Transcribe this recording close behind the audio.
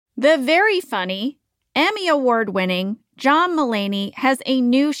The very funny, Emmy Award-winning John Mulaney has a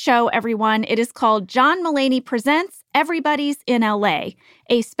new show, everyone. It is called John Mulaney Presents Everybody's in L.A.,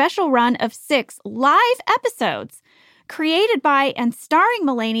 a special run of 6 live episodes created by and starring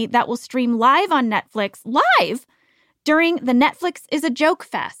Mulaney that will stream live on Netflix live during the Netflix is a Joke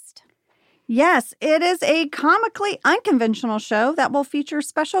Fest. Yes, it is a comically unconventional show that will feature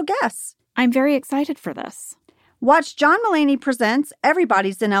special guests. I'm very excited for this. Watch John Mulaney Presents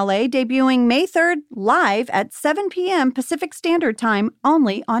Everybody's in LA debuting May 3rd live at 7 p.m. Pacific Standard Time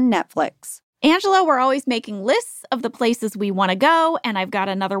only on Netflix. Angela, we're always making lists of the places we want to go, and I've got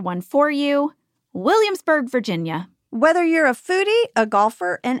another one for you. Williamsburg, Virginia. Whether you're a foodie, a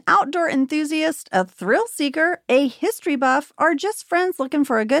golfer, an outdoor enthusiast, a thrill seeker, a history buff, or just friends looking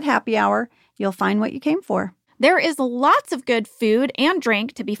for a good happy hour, you'll find what you came for. There is lots of good food and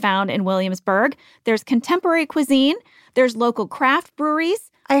drink to be found in Williamsburg. There's contemporary cuisine. There's local craft breweries.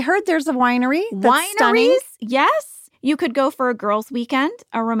 I heard there's a winery. That's stunning. Yes. You could go for a girls' weekend,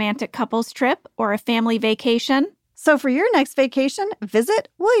 a romantic couples trip, or a family vacation. So for your next vacation, visit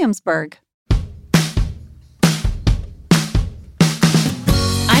Williamsburg.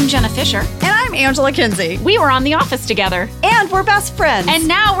 I'm Jenna Fisher. And I'm Angela Kinsey. We were on The Office together. And we're best friends. And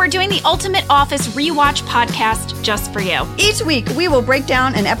now we're doing the Ultimate Office Rewatch podcast just for you. Each week, we will break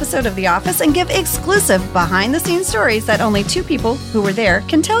down an episode of The Office and give exclusive behind-the-scenes stories that only 2 people who were there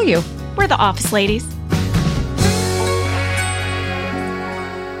can tell you. We're the Office Ladies.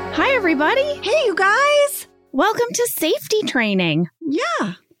 Hi, everybody. Hey, you guys. Welcome to Safety Training.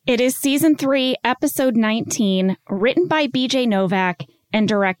 Yeah. It is Season 3, Episode 19, written by BJ Novak and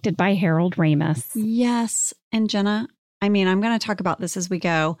directed by Harold Ramis. Yes. And Jenna, I'm going to talk about this as we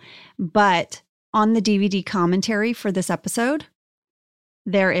go, but on the DVD commentary for this episode,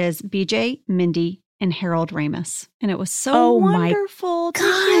 there is BJ, Mindy, and Harold Ramis. And it was so wonderful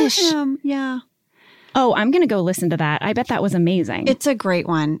to hear him. Yeah. Oh, I'm going to go listen to that. I bet that was amazing. It's a great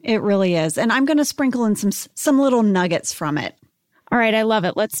one. It really is. And I'm going to sprinkle in some little nuggets from it. All right. I love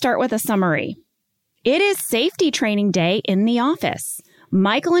it. Let's start with a summary. It is safety training day in the office.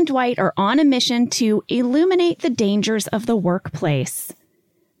 Michael and Dwight are on a mission to illuminate the dangers of the workplace.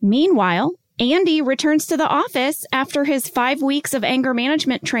 Meanwhile, Andy returns to the office after his 5 weeks of anger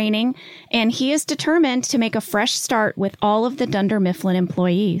management training, and he is determined to make a fresh start with all of the Dunder Mifflin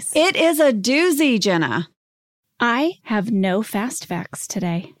employees. It is a doozy, Jenna. I have no fast facts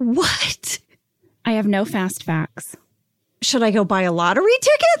today. What? I have no fast facts. Should I go buy a lottery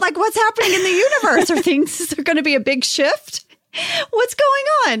ticket? Like, what's happening in the universe? Is there going to be a big shift? What's going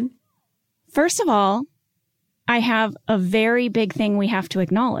on? First of all, I have a very big thing we have to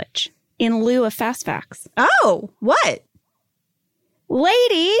acknowledge in lieu of fast facts. Oh, what?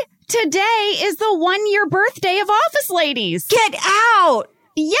 Lady, today is the 1-year birthday of Office Ladies. Get out.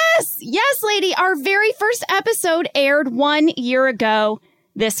 Yes, lady. Our very first episode aired 1 year ago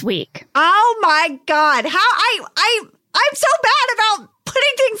this week. Oh my God. I'm so bad about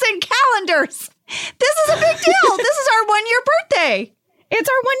putting things in calendars. This is a big deal. This is our 1-year birthday. It's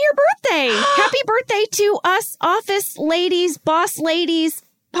our 1-year birthday. Happy birthday to us, Office Ladies, Boss Ladies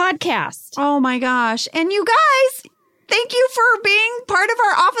podcast. Oh my gosh. And you guys, thank you for being part of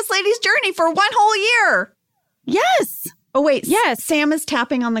our Office Ladies journey for 1 whole year. Yes. Oh, wait. Yes. Sam is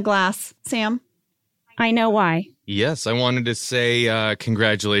tapping on the glass. Sam? I know why. Yes, I wanted to say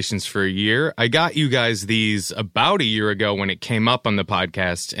congratulations for a year. I got you guys these about a year ago when it came up on the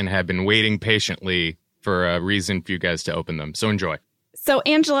podcast and have been waiting patiently for a reason for you guys to open them. So enjoy. So,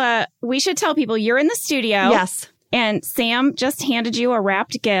 Angela, we should tell people you're in the studio. Yes. And Sam just handed you a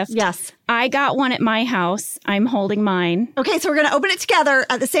wrapped gift. Yes. I got one at my house. I'm holding mine. Okay, so we're going to open it together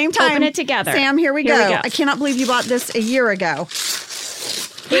at the same time. Open it together. Sam, here we go. I cannot believe you bought this a year ago.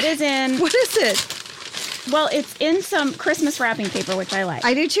 It is in... What is it? Well, it's in some Christmas wrapping paper, which I like.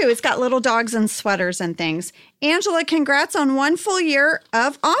 I do, too. It's got little dogs and sweaters and things. Angela, congrats on 1 full year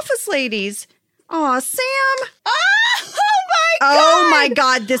of Office Ladies. Aw, Sam. Oh, my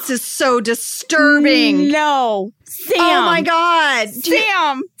God. This is so disturbing. No. Sam. Oh, my God.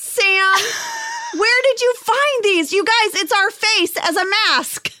 Sam. Where did you find these? You guys, it's our face as a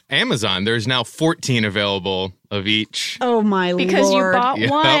mask. Amazon, there's now 14 available of each. Oh, my Lord. Because you bought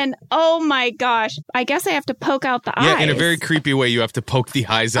one. Oh, my gosh. I guess I have to poke out the eyes. Yeah, in a very creepy way, you have to poke the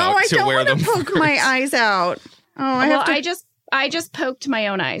eyes out to wear them. I don't want to poke my eyes out. Oh, I just poked my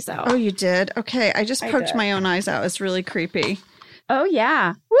own eyes out. Oh, you did? Okay, I just poked my own eyes out. It's really creepy. Oh,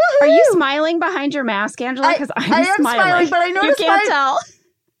 yeah. Woohoo! Are you smiling behind your mask, Angela? Because I am smiling, but I noticed you can't tell.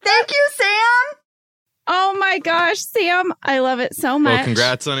 Thank you, Sam. Oh my gosh, Sam. I love it so much. Well,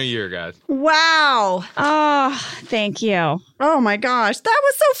 congrats on a year, guys. Wow. Oh, thank you. Oh my gosh. That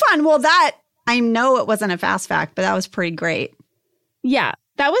was so fun. Well, I know it wasn't a fast fact, but that was pretty great. Yeah,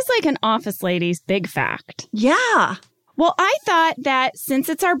 that was like an office lady's big fact. Yeah. Well, I thought that since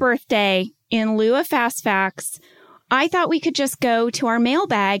it's our birthday, in lieu of fast facts, I thought we could just go to our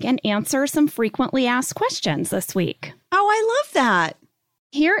mailbag and answer some frequently asked questions this week. Oh, I love that.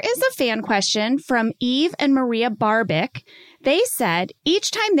 Here is a fan question from Eve and Maria Barbic. They said, each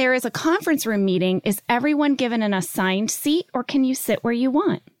time there is a conference room meeting, is everyone given an assigned seat or can you sit where you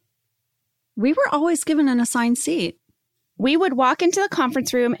want? We were always given an assigned seat. We would walk into the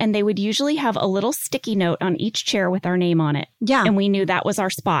conference room and they would usually have a little sticky note on each chair with our name on it. Yeah. And we knew that was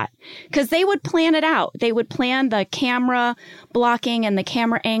our spot because they would plan it out. They would plan the camera blocking and the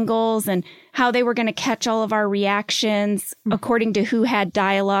camera angles and how they were going to catch all of our reactions according to who had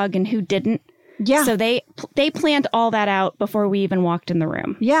dialogue and who didn't. Yeah. So they planned all that out before we even walked in the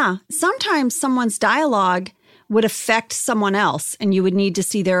room. Yeah. Sometimes someone's dialogue would affect someone else and you would need to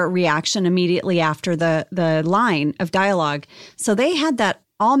see their reaction immediately after the line of dialogue. So they had that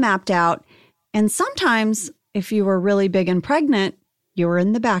all mapped out. And sometimes if you were really big and pregnant, you were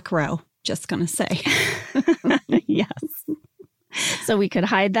in the back row, just going to say. Yes. So we could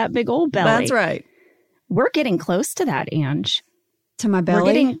hide that big old belly. That's right. We're getting close to that, Ange. To my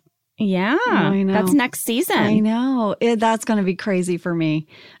belly? Yeah. I know. That's next season. I know. That's going to be crazy for me.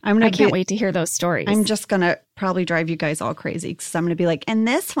 I can't wait to hear those stories. I'm just going to probably drive you guys all crazy because I'm going to be like, and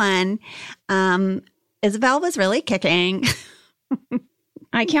this one, Isabel was really kicking.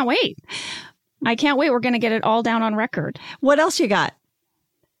 I can't wait. We're going to get it all down on record. What else you got?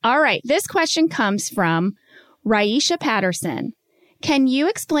 All right. This question comes from Raisha Patterson. Can you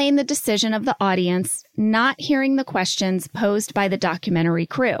explain the decision of the audience not hearing the questions posed by the documentary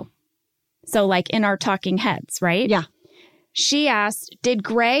crew? So like in our talking heads, right? Yeah. She asked, did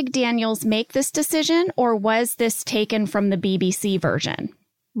Greg Daniels make this decision or was this taken from the BBC version?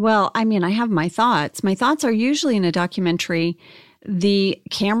 Well, I mean, I have my thoughts. My thoughts are usually in a documentary, the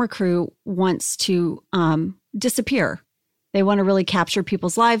camera crew wants to disappear. They want to really capture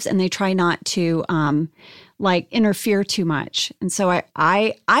people's lives and they try not to interfere too much. And so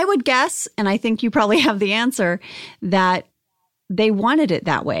I would guess, and I think you probably have the answer, that they wanted it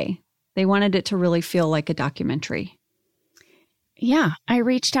that way. They wanted it to really feel like a documentary. Yeah, I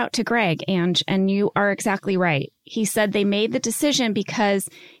reached out to Greg, and you are exactly right. He said they made the decision because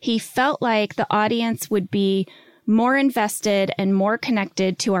he felt like the audience would be more invested and more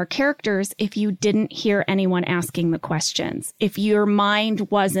connected to our characters if you didn't hear anyone asking the questions, if your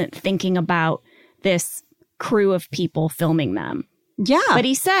mind wasn't thinking about this crew of people filming them. Yeah. But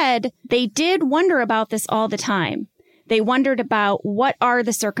he said they did wonder about this all the time. They wondered about what are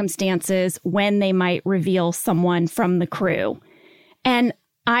the circumstances when they might reveal someone from the crew. And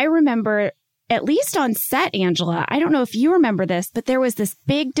I remember, at least on set, Angela, I don't know if you remember this, but there was this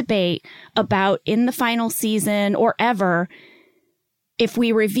big debate about in the final season or ever, if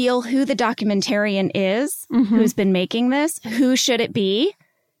we reveal who the documentarian is, who's been making this, who should it be?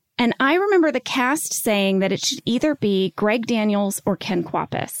 And I remember the cast saying that it should either be Greg Daniels or Ken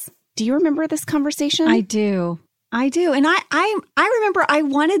Kwapis. Do you remember this conversation? I do. And I remember I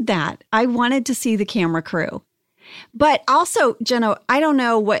wanted that. I wanted to see the camera crew. But also, Jenna, I don't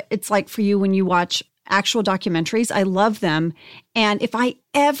know what it's like for you when you watch actual documentaries. I love them. And if I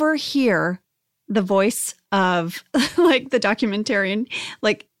ever hear the voice of like the documentarian,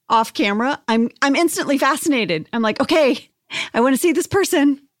 like off camera, I'm instantly fascinated. I'm like, okay, I want to see this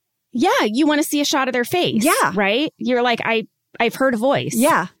person. Yeah, you want to see a shot of their face. Yeah. Right? You're like, I've heard a voice.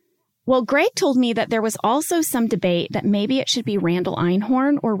 Yeah. Well, Greg told me that there was also some debate that maybe it should be Randall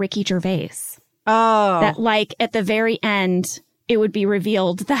Einhorn or Ricky Gervais. Oh. That like at the very end, it would be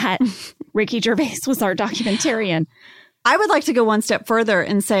revealed that Ricky Gervais was our documentarian. I would like to go one step further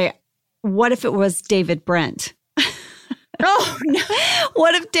and say, what if it was David Brent? Oh, no.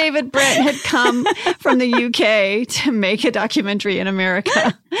 What if David Brent had come from the UK to make a documentary in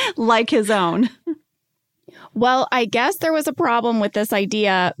America like his own? Well, I guess there was a problem with this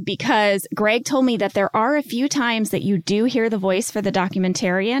idea because Greg told me that there are a few times that you do hear the voice for the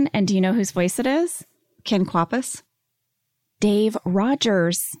documentarian. And do you know whose voice it is? Ken Kwapis? Dave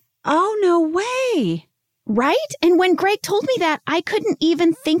Rogers. Oh, no way. Right? And when Greg told me that, I couldn't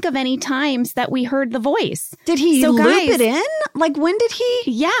even think of any times that we heard the voice. Did he loop it in? Like, when did he?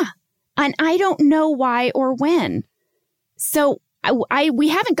 Yeah. And I don't know why or when. So we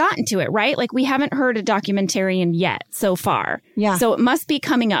haven't gotten to it, right? Like we haven't heard a documentarian yet so far. Yeah. So it must be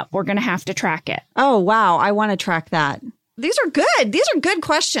coming up. We're going to have to track it. Oh, wow. I want to track that. These are good. These are good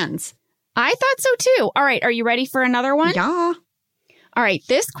questions. I thought so too. All right. Are you ready for another one? Yeah. All right.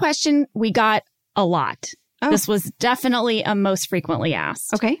 This question we got a lot. Oh. This was definitely a most frequently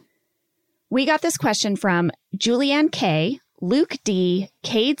asked. Okay. We got this question from Julianne K., Luke D.,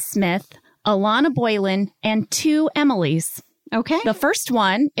 Cade Smith, Alana Boylan, and 2 Emilys. Okay. The first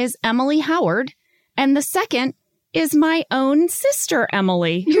one is Emily Howard, and the second is my own sister,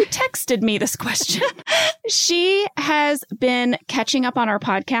 Emily, who texted me this question. She has been catching up on our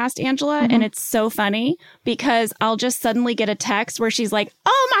podcast, Angela, and it's so funny because I'll just suddenly get a text where she's like,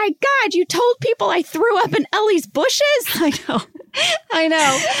 oh my God, you told people I threw up in Ellie's bushes? I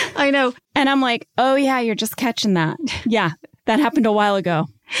know. And I'm like, oh yeah, you're just catching that. Yeah, that happened a while ago.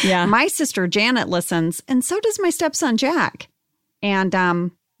 Yeah. My sister Janet listens, and so does my stepson Jack.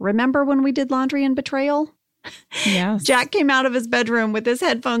 And remember when we did Laundry and Betrayal? Yes. Jack came out of his bedroom with his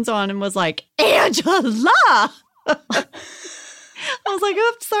headphones on and was like, Angela! I was like,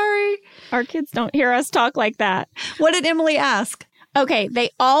 oops, sorry. Our kids don't hear us talk like that. What did Emily ask? Okay, they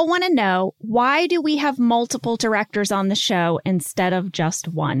all want to know, why do we have multiple directors on the show instead of just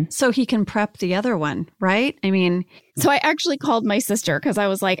one? So he can prep the other one, right? I mean... So I actually called my sister because I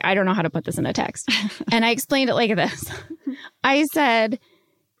was like, I don't know how to put this in a text. And I explained it like this. I said,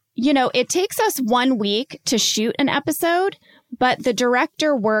 you know, it takes us 1 week to shoot an episode, but the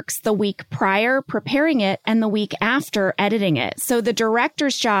director works the week prior preparing it and the week after editing it. So the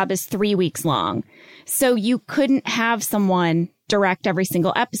director's job is 3 weeks long. So you couldn't have someone direct every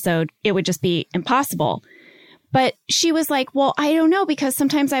single episode. It would just be impossible. But she was like, well, I don't know, because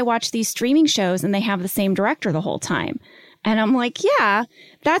sometimes I watch these streaming shows and they have the same director the whole time. And I'm like, yeah,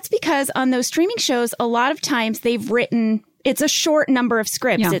 that's because on those streaming shows, a lot of times they've written, it's a short number of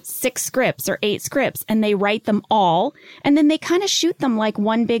scripts. Yeah. It's 6 scripts or 8 scripts, and they write them all. And then they kind of shoot them like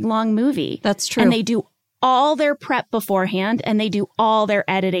one big long movie. That's true. And they do all their prep beforehand and they do all their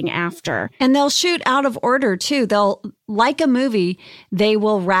editing after. And they'll shoot out of order too. They'll, like a movie, they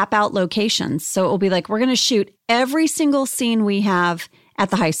will wrap out locations. So it will be like, we're going to shoot every single scene we have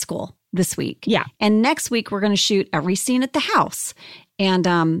at the high school this week. Yeah. And next week, we're going to shoot every scene at the house.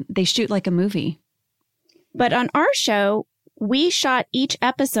 And they shoot like a movie. But on our show, we shot each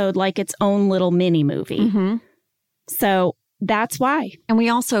episode like its own little mini movie. Mm-hmm. So that's why. And we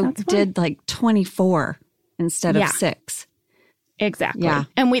also did like 24 instead of 6. Exactly. Yeah.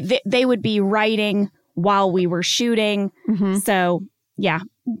 And they would be writing while we were shooting. Mm-hmm. So yeah,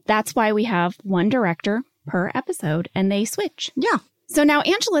 that's why we have one director per episode and they switch. Yeah. So now,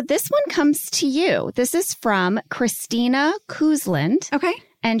 Angela, this one comes to you. This is from Christina Kuzland. Okay.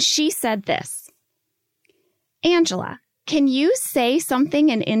 And she said this. Angela, can you say something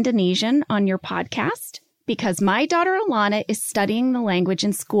in Indonesian on your podcast? Because my daughter Alana is studying the language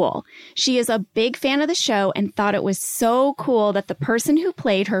in school. She is a big fan of the show and thought it was so cool that the person who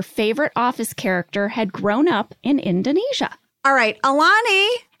played her favorite Office character had grown up in Indonesia. All right, Alani,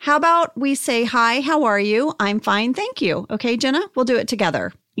 how about we say, hi, how are you? I'm fine, thank you. Okay, Jenna, we'll do it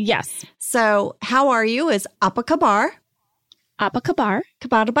together. Yes. So, how are you is apa kabar? Apa kabar?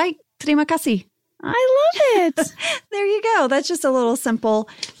 Kabar baik. Terima kasih. I love it. There you go. That's just a little simple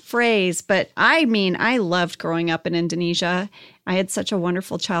phrase. But I mean, I loved growing up in Indonesia. I had such a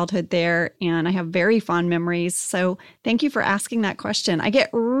wonderful childhood there, and I have very fond memories. So thank you for asking that question. I get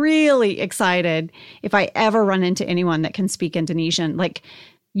really excited if I ever run into anyone that can speak Indonesian. Like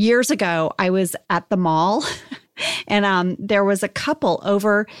years ago, I was at the mall and there was a couple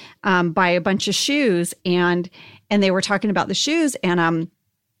over by a bunch of shoes, and they were talking about the shoes, and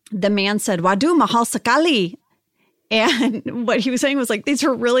the man said, "Waduh, mahal sekali." And what he was saying was like, these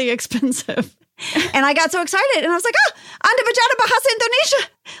are really expensive. And I got so excited. And I was like, Anda bicara bahasa Indonesia.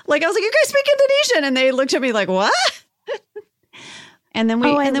 Like, I was like, you guys speak Indonesian. And they looked at me like, what? And then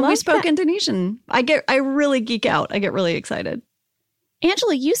we spoke Indonesian. I really geek out. I get really excited.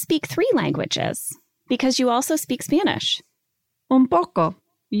 Angela, you speak 3 languages because you also speak Spanish. Un poco.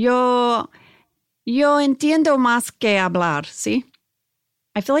 Yo entiendo más que hablar, ¿sí?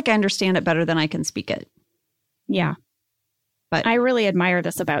 I feel like I understand it better than I can speak it. Yeah. But I really admire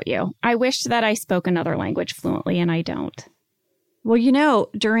this about you. I wish that I spoke another language fluently, and I don't. Well, you know,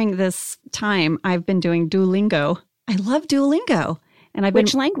 during this time, I've been doing Duolingo. I love Duolingo. And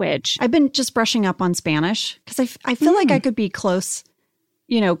Which language? I've been just brushing up on Spanish because I feel like I could be closer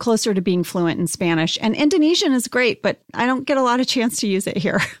to being fluent in Spanish. And Indonesian is great, but I don't get a lot of chance to use it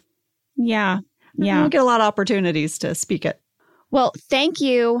here. Yeah. I don't get a lot of opportunities to speak it. Well, thank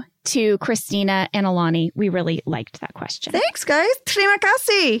you to Christina and Alani. We really liked that question. Thanks, guys. Terima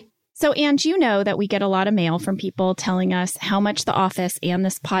kasih. So, Ange, you know that we get a lot of mail from people telling us how much The Office and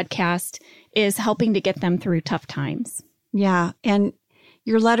this podcast is helping to get them through tough times. Yeah. And,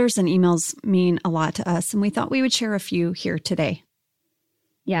 Your letters and emails mean a lot to us, and we thought we would share a few here today.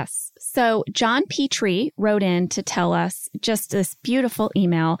 Yes. So John Petrie wrote in to tell us just this beautiful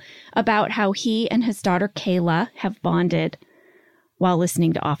email about how he and his daughter Kayla have bonded while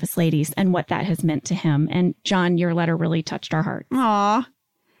listening to Office Ladies and what that has meant to him. And John, your letter really touched our heart. Aw.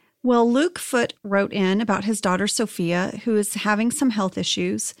 Well, Luke Foote wrote in about his daughter Sophia, who is having some health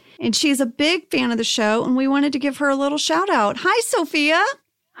issues. And she's a big fan of the show, and we wanted to give her a little shout out. Hi, Sophia.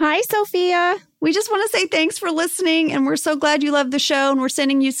 Hi, Sophia. We just want to say thanks for listening, and we're so glad you love the show, and we're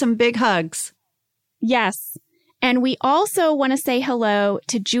sending you some big hugs. Yes. And we also want to say hello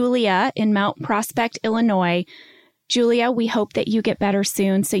to Julia in Mount Prospect, Illinois. Julia, we hope that you get better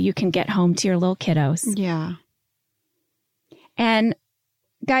soon so you can get home to your little kiddos. Yeah. And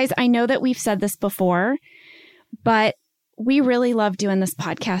guys, I know that we've said this before, but we really love doing this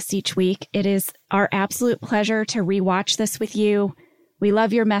podcast each week. It is our absolute pleasure to rewatch this with you. We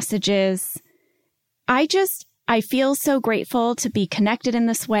love your messages. I feel so grateful to be connected in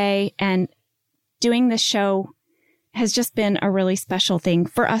this way, and doing this show has just been a really special thing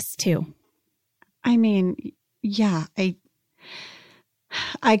for us too. I mean, yeah,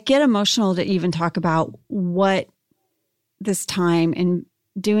 I get emotional to even talk about what this time and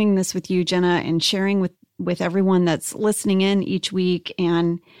doing this with you, Jenna, and sharing with everyone that's listening in each week,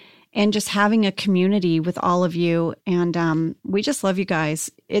 and just having a community with all of you. And we just love you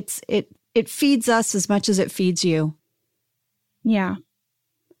guys. It feeds us as much as it feeds you. Yeah.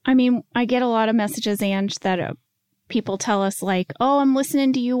 I mean, I get a lot of messages, Ange, that people tell us like, oh, I'm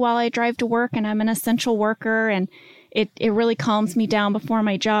listening to you while I drive to work and I'm an essential worker and it really calms me down before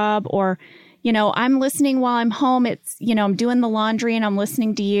my job. Or, you know, I'm listening while I'm home. It's, you know, I'm doing the laundry and I'm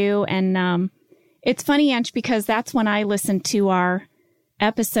listening to you. And it's funny, Ange, because that's when I listen to our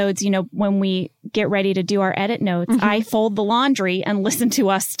episodes, you know, when we get ready to do our edit notes, I fold the laundry and listen to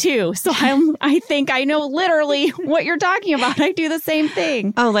us too. So I think I know literally what you're talking about. I do the same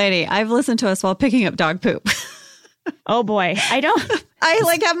thing. Oh, lady, I've listened to us while picking up dog poop. Oh boy, I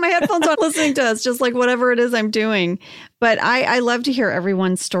like have my headphones on listening to us, just like whatever it is I'm doing. But I love to hear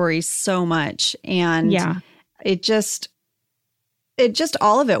everyone's stories so much. And yeah, it just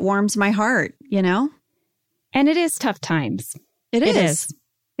all of it warms my heart, you know? And it is tough times. It is.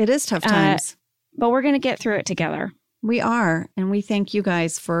 It is tough times. But we're going to get through it together. We are. And we thank you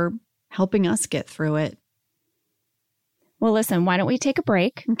guys for helping us get through it. Well, listen, why don't we take a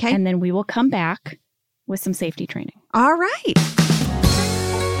break? Okay. And then we will come back with some safety training. All right.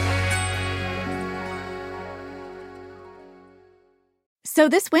 So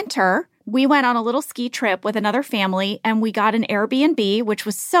this winter, we went on a little ski trip with another family and we got an Airbnb, which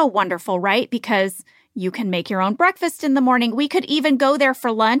was so wonderful, right? Because you can make your own breakfast in the morning. We could even go there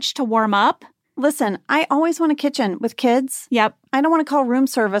for lunch to warm up. Listen, I always want a kitchen with kids. Yep. I don't want to call room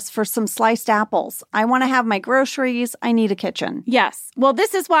service for some sliced apples. I want to have my groceries. I need a kitchen. Yes. Well,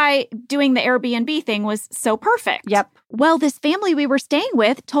 this is why doing the Airbnb thing was so perfect. Yep. Well, this family we were staying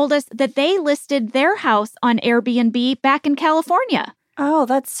with told us that they listed their house on Airbnb back in California. Oh,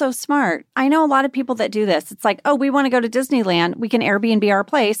 that's so smart. I know a lot of people that do this. It's like, oh, we want to go to Disneyland. We can Airbnb our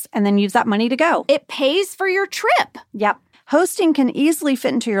place and then use that money to go. It pays for your trip. Yep. Hosting can easily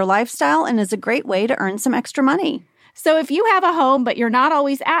fit into your lifestyle and is a great way to earn some extra money. So if you have a home, but you're not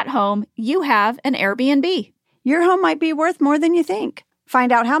always at home, you have an Airbnb. Your home might be worth more than you think.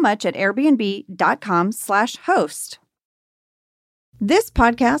 Find out how much at airbnb.com/host. This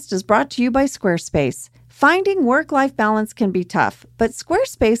podcast is brought to you by Squarespace. Finding work-life balance can be tough, but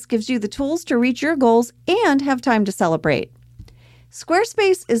Squarespace gives you the tools to reach your goals and have time to celebrate.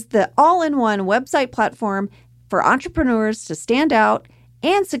 Squarespace is the all-in-one website platform for entrepreneurs to stand out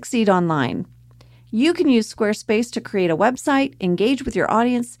and succeed online. You can use Squarespace to create a website, engage with your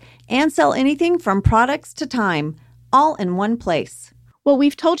audience, and sell anything from products to time, all in one place. Well,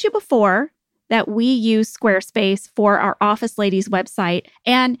 we've told you before that we use Squarespace for our Office Ladies website,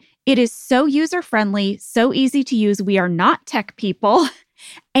 and it is so user-friendly, so easy to use. We are not tech people,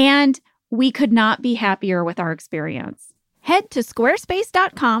 and we could not be happier with our experience. Head to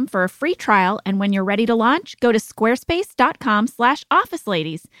squarespace.com for a free trial, and when you're ready to launch, go to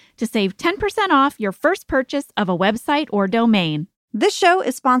squarespace.com/officeladies to save 10% off your first purchase of a website or domain. This show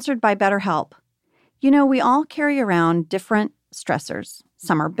is sponsored by BetterHelp. You know, we all carry around different stressors.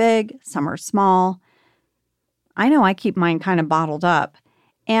 Some are big, some are small. I know I keep mine kind of bottled up,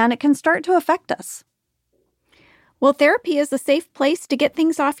 and it can start to affect us. Well, therapy is a safe place to get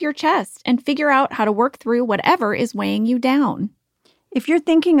things off your chest and figure out how to work through whatever is weighing you down. If you're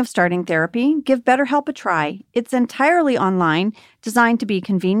thinking of starting therapy, give BetterHelp a try. It's entirely online, designed to be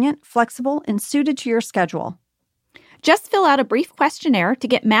convenient, flexible, and suited to your schedule. Just fill out a brief questionnaire to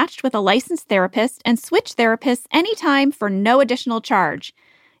get matched with a licensed therapist and switch therapists anytime for no additional charge.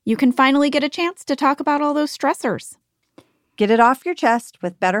 You can finally get a chance to talk about all those stressors. Get it off your chest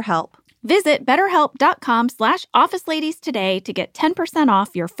with BetterHelp. Visit betterhelp.com/officeladies today to get 10%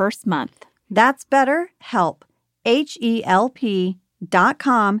 off your first month. That's BetterHelp,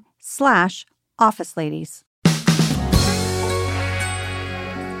 HELP.com/officeladies.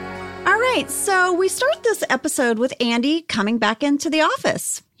 All right, so we start this episode with Andy coming back into the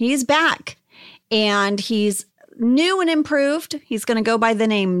office. He's back, and he's new and improved. He's going to go by the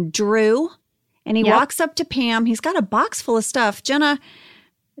name Drew, and he walks up to Pam. He's got a box full of stuff. Jenna,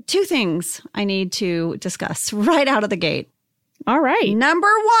 2 things I need to discuss right out of the gate. All right. Number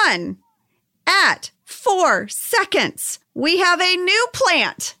 1, at 4 seconds, we have a new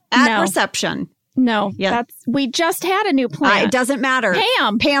plant at reception. No, we just had a new plant. It doesn't matter.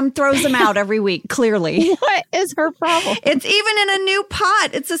 Pam throws them out every week, clearly. What is her problem? It's even in a new pot.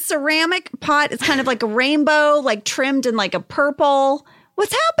 It's a ceramic pot. It's kind of like a rainbow, like trimmed in like a purple.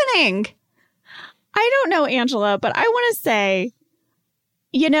 What's happening? I don't know, Angela, but I want to say,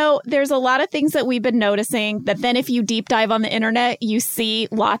 there's a lot of things that we've been noticing that then if you deep dive on the internet, you see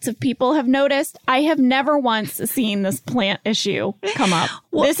lots of people have noticed. I have never once seen this plant issue come up.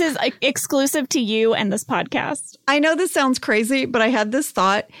 Well, this is exclusive to you and this podcast. I know this sounds crazy, but I had this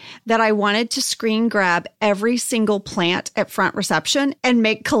thought that I wanted to screen grab every single plant at front reception and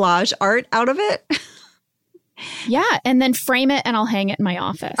make collage art out of it. Yeah, and then frame it and I'll hang it in my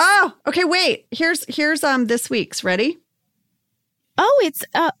office. Oh, okay, wait. Here's this week's. Ready? Oh, it's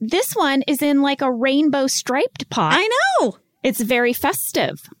this one is in like a rainbow striped pot. I know. It's very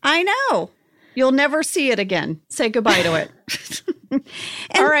festive. I know. You'll never see it again. Say goodbye to it.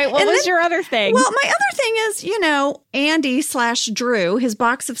 All right. What was your other thing? Well, my other thing is, Andy/Drew, his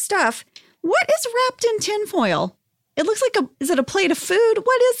box of stuff. What is wrapped in tinfoil? It looks like is it a plate of food?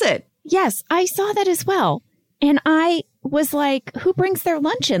 What is it? Yes, I saw that as well. And I was like, who brings their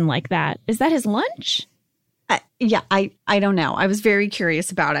lunch in like that? Is that his lunch? I don't know. I was very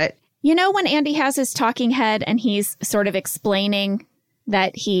curious about it. When Andy has his talking head and he's sort of explaining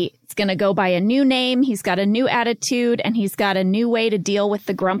that he's going to go by a new name, he's got a new attitude, and he's got a new way to deal with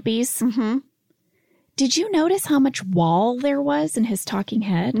the grumpies. Mm-hmm. Did you notice how much wall there was in his talking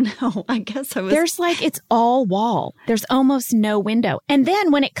head? No, I guess I was. It's all wall. There's almost no window. And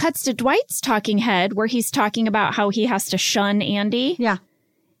then when it cuts to Dwight's talking head, where he's talking about how he has to shun Andy. Yeah.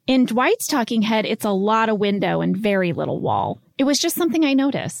 In Dwight's talking head, it's a lot of window and very little wall. It was just something I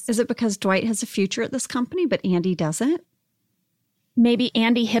noticed. Is it because Dwight has a future at this company, but Andy doesn't? Maybe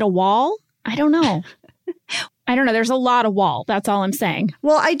Andy hit a wall? I don't know. There's a lot of wall. That's all I'm saying.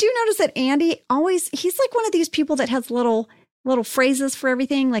 Well, I do notice that Andy he's like one of these people that has little phrases for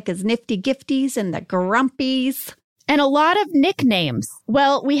everything, like his nifty gifties and the grumpies. And a lot of nicknames.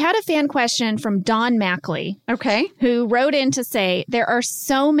 Well, we had a fan question from Don Mackley. Okay. Who wrote in to say, there are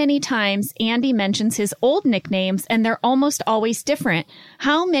so many times Andy mentions his old nicknames and they're almost always different.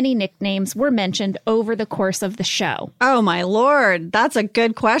 How many nicknames were mentioned over the course of the show? Oh, my Lord. That's a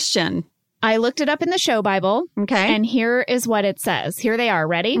good question. I looked it up in the show Bible. Okay. And here is what it says. Here they are.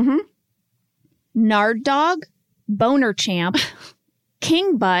 Ready? Mm-hmm. Nard Dog, Boner Champ,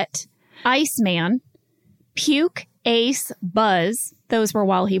 King Butt, Iceman, Puke, Ace, Buzz. Those were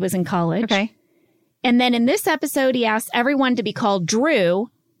while he was in college. Okay. And then in this episode, he asks everyone to be called Drew.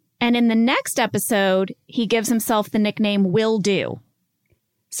 And in the next episode, he gives himself the nickname Will Do.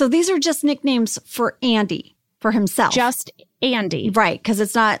 So these are just nicknames for Andy, for himself. Just Andy. Right, because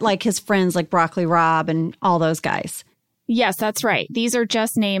it's not like his friends like Broccoli Rob and all those guys. Yes, that's right. These are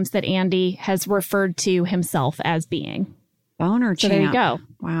just names that Andy has referred to himself as being. Boner Champ. So there you go.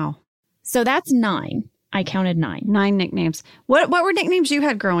 Wow. So that's 9. I counted 9. 9 nicknames. What were nicknames you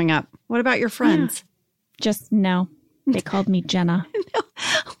had growing up? What about your friends? Yeah. Just no. They called me Jenna. No.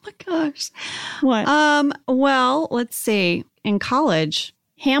 Oh my gosh. What? Well, let's see. In college.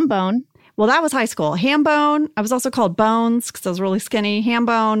 Hambone. Well, that was high school. Hambone. I was also called Bones because I was really skinny.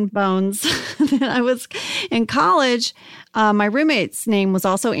 Hambone, Bones. Then I was in college. My roommate's name was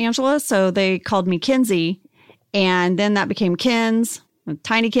also Angela, so they called me Kinsey. And then that became Kins,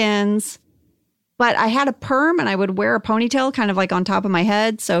 Tiny Kins. But I had a perm and I would wear a ponytail kind of like on top of my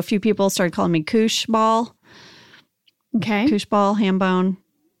head. So a few people started calling me Koosh Ball. Okay. Koosh Ball, Hambone,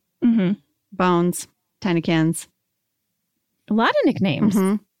 Bones, Tinykins. A lot of nicknames.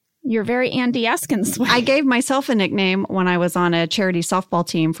 Mm-hmm. You're very Andy-esque in this way. I gave myself a nickname when I was on a charity softball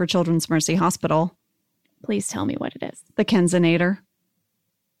team for Children's Mercy Hospital. Please tell me what it is. The Kenzinator.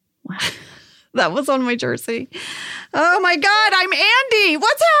 Wow. That was on my jersey. Oh my God, I'm Andy.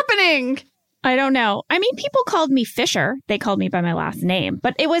 What's happening? I don't know. I mean, people called me Fisher. They called me by my last name,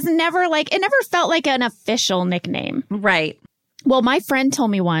 but it was never like, it never felt like an official nickname. Right. Well, my friend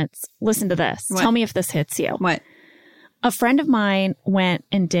told me once, listen to this. What? Tell me if this hits you. What? A friend of mine went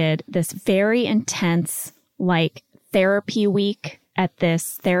and did this very intense, like, therapy week at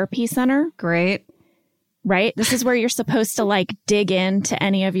this therapy center. Great. Right? This is where you're supposed to, like, dig into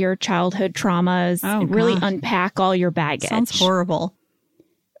any of your childhood traumas and really unpack all your baggage. Sounds horrible.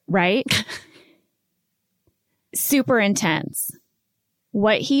 Right? Super intense.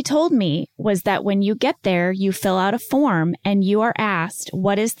 What he told me was that when you get there, you fill out a form and you are asked,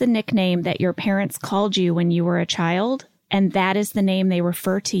 what is the nickname that your parents called you when you were a child? And that is the name they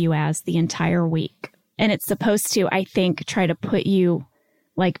refer to you as the entire week. And it's supposed to, I think, try to put you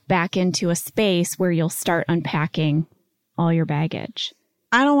like back into a space where you'll start unpacking all your baggage.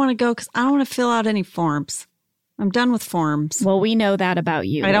 I don't want to go because I don't want to fill out any forms. I'm done with forms. Well, we know that about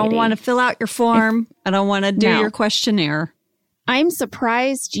you. I don't lady. want to fill out your form. I don't want to do your questionnaire. I'm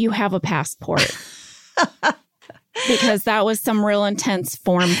surprised you have a passport because that was some real intense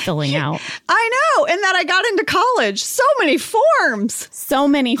form filling out. I know. And that I got into college. So many forms. So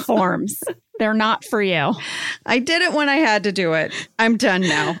many forms. They're not for you. I did it when I had to do it. I'm done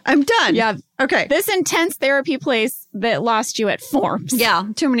now. I'm done. Yeah. Okay. This intense therapy place that lost you at forms. Yeah.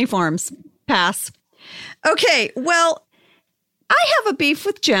 Too many forms. Pass. Okay. Well, I have a beef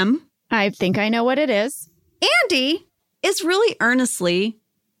with Jim. I think I know what it is. Andy is really earnestly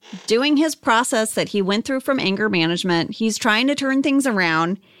doing his process that he went through from anger management. He's trying to turn things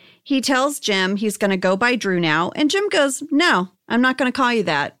around. He tells Jim he's going to go by Drew now. And Jim goes, no, I'm not going to call you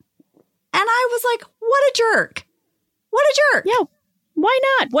that. And I was like, what a jerk. What a jerk. Yeah. Why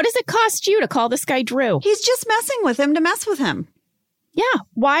not? What does it cost you to call this guy Drew? He's just messing with him to mess with him. Yeah.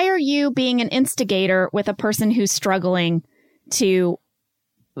 Why are you being an instigator with a person who's struggling to,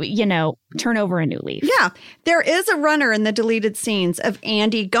 you know, turn over a new leaf? Yeah. There is a runner in the deleted scenes of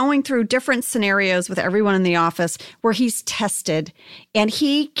Andy going through different scenarios with everyone in the office where he's tested and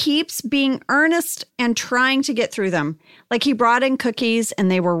he keeps being earnest and trying to get through them. Like he brought in cookies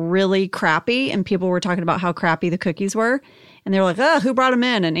and they were really crappy and people were talking about how crappy the cookies were. And they were like, oh, who brought them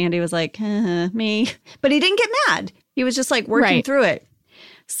in? And Andy was like, me. But he didn't get mad. He was just like working through it.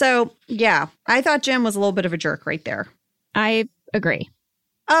 So, yeah, I thought Jim was a little bit of a jerk right there. I agree.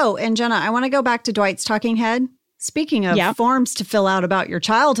 Oh, and Jenna, I want to go back to Dwight's talking head. Speaking of forms to fill out about your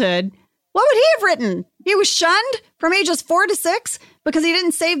childhood, what would he have written? He was shunned from ages 4 to 6 because he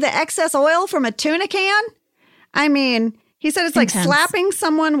didn't save the excess oil from a tuna can? I mean, he said it's intense. like slapping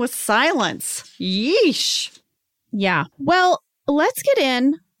someone with silence. Yeesh. Yeah. Well, let's get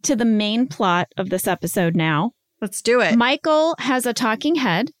in to the main plot of this episode now. Let's do it. Michael has a talking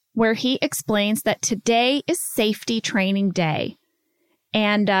head where he explains that today is safety training day.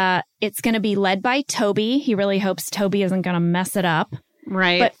 And it's going to be led by Toby. He really hopes Toby isn't going to mess it up.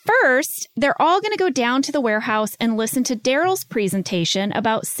 Right. But first, they're all going to go down to the warehouse and listen to Daryl's presentation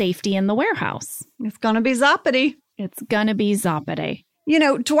about safety in the warehouse. It's going to be zoppity. It's going to be zoppity. You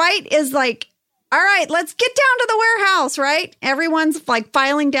know, Dwight is like, all right, let's get down to the warehouse, right? Everyone's like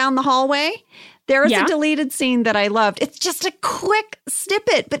filing down the hallway. There is a deleted scene that I loved. It's just a quick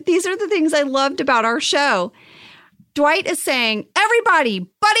snippet, but these are the things I loved about our show. Dwight is saying, everybody,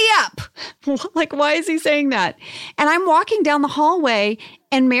 buddy up. Like, why is he saying that? And I'm walking down the hallway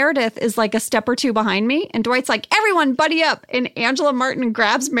and Meredith is like a step or two behind me. And Dwight's like, everyone, buddy up. And Angela Martin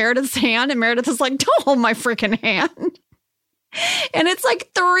grabs Meredith's hand and Meredith is like, don't hold my freaking hand. And it's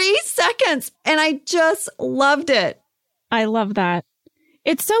like 3 seconds. And I just loved it. I love that.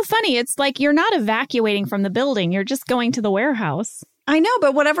 It's so funny. It's like you're not evacuating from the building. You're just going to the warehouse. I know,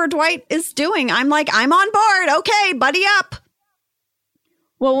 but whatever Dwight is doing, I'm like, I'm on board. Okay, buddy up.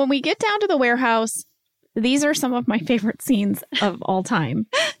 Well, when we get down to the warehouse, these are some of my favorite scenes of all time.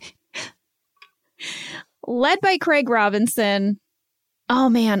 Led by Craig Robinson. Oh,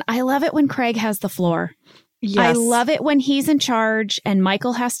 man, I love it when Craig has the floor. Yes. I love it when he's in charge and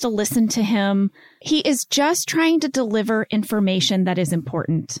Michael has to listen to him. He is just trying to deliver information that is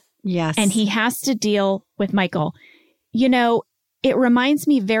important. Yes. And he has to deal with Michael. You know, it reminds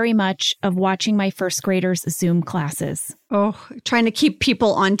me very much of watching my first graders' Zoom classes. Oh, trying to keep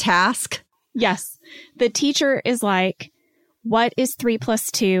people on task. Yes. The teacher is like, what is 3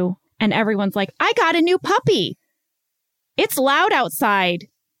 + 2? And everyone's like, I got a new puppy. It's loud outside.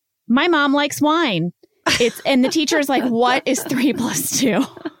 My mom likes wine. And the teacher is like, what is 3 + 2?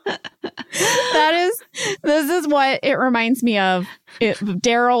 This is what it reminds me of.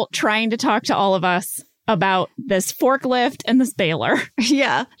 Daryl trying to talk to all of us about this forklift and this baler.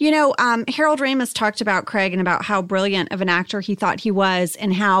 Yeah. You know, Harold Ramis talked about Craig and about how brilliant of an actor he thought he was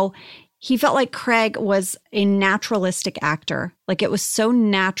and how he felt like Craig was a naturalistic actor. Like it was so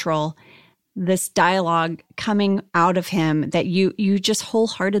natural, this dialogue coming out of him, that you just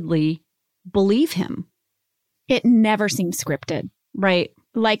wholeheartedly believe him. It never seemed scripted. Right.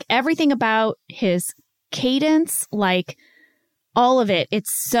 Like everything about his cadence, like all of it,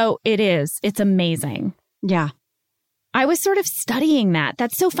 it's amazing. Yeah. I was sort of studying that.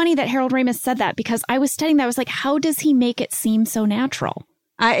 That's so funny that Harold Ramis said that, because I was studying that. I was like, how does he make it seem so natural?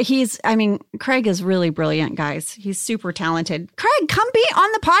 Craig is really brilliant, guys. He's super talented. Craig, come be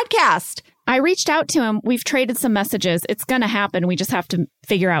on the podcast. I reached out to him. We've traded some messages. It's going to happen. We just have to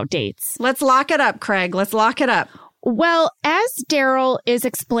figure out dates. Let's lock it up, Craig. Let's lock it up. Well, as Daryl is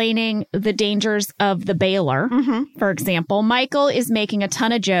explaining the dangers of the baler, for example, Michael is making a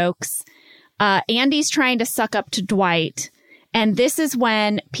ton of jokes. Andy's trying to suck up to Dwight. And this is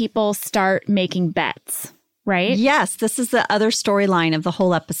when people start making bets, right? Yes, this is the other storyline of the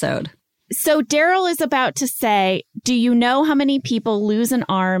whole episode. So Daryl is about to say, do you know how many people lose an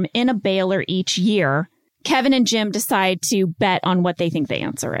arm in a baler each year? Kevin and Jim decide to bet on what they think the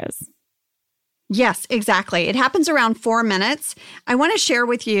answer is. Yes, exactly. It happens around 4 minutes. I want to share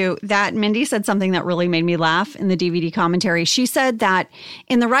with you that Mindy said something that really made me laugh in the DVD commentary. She said that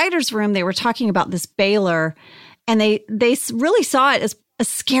in the writer's room, they were talking about this baler, and they really saw it as a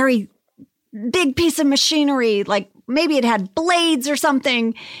scary, big piece of machinery, like maybe it had blades or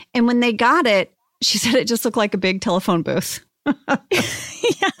something. And when they got it, she said it just looked like a big telephone booth.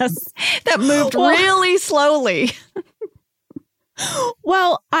 Yes. That moved really slowly.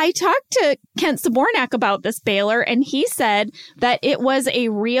 Well, I talked to Kent Sabornak about this baler, and he said that it was a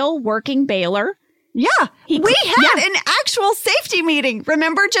real working baler. Yeah. We had an actual safety meeting.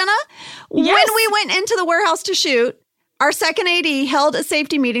 Remember, Jenna? Yes. When we went into the warehouse to shoot, our second AD held a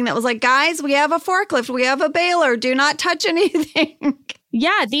safety meeting that was like, guys, we have a forklift. We have a baler. Do not touch anything.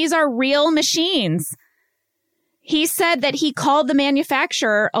 Yeah, these are real machines. He said that he called the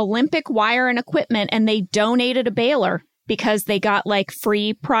manufacturer Olympic Wire and Equipment, and they donated a baler because they got like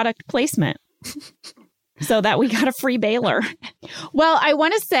free product placement. So that we got a free baler. Well, I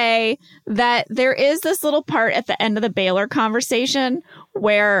want to say that there is this little part at the end of the baler conversation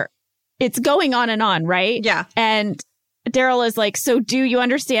where it's going on, right? Yeah. And Daryl is like, so do you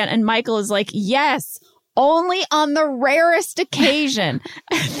understand? And Michael is like, yes, only on the rarest occasion.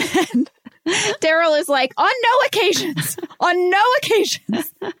 And then Daryl is like, on no occasions.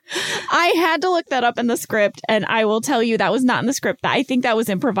 I had to look that up in the script, and I will tell you that was not in the script. I think that was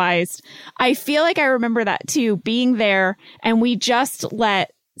improvised. I feel like I remember that too, being there, and we just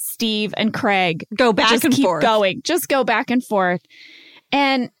let Steve and Craig go back and forth. Just go back and forth.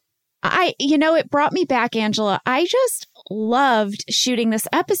 And it brought me back, Angela. I just loved shooting this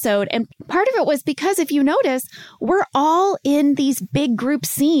episode. And part of it was because, if you notice, we're all in these big group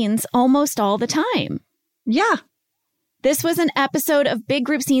scenes almost all the time. Yeah. This was an episode of big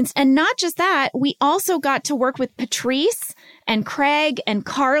group scenes. And not just that, we also got to work with Patrice and Craig and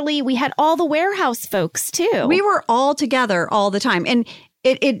Carly. We had all the warehouse folks too. We were all together all the time. And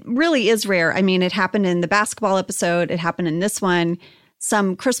it really is rare. I mean, it happened in the basketball episode. It happened in this one,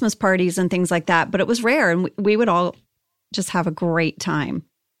 some Christmas parties and things like that. But it was rare. And we would all just have a great time.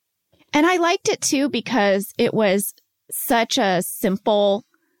 And I liked it too because it was such a simple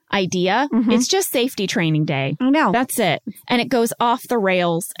idea. Mm-hmm. It's just safety training day. I know. That's it. And it goes off the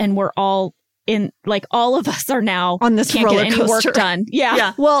rails, and we're all in, like, all of us are now on this can't roller get any coaster. work done.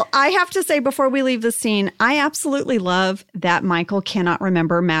 Yeah. Well, I have to say before we leave the scene, I absolutely love that Michael cannot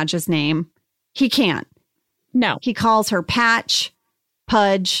remember Madge's name. He can't. No. He calls her Patch,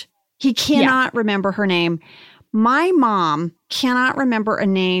 Pudge. He cannot remember her name. My mom cannot remember a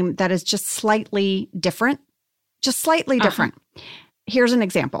name that is just slightly different. Just slightly different. Here's an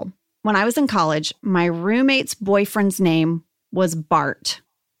example. When I was in college, my roommate's boyfriend's name was Bart.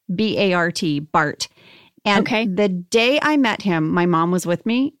 B-A-R-T, Bart. And the day I met him, my mom was with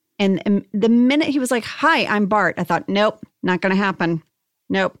me. And the minute he was like, hi, I'm Bart, I thought, nope, not going to happen.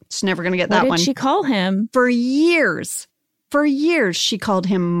 Nope, she's never going to get that one. What did she call him? For years, she called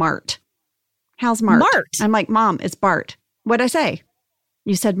him Mart. How's Mart? Mart. I'm like, Mom, it's Bart. What'd I say?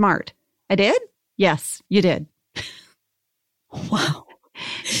 You said Mart. I did? Yes, you did. Wow.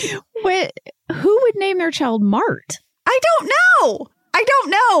 Who would name their child Mart? I don't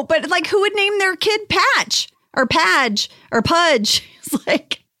know. But like, who would name their kid Patch or Padge or Pudge? It's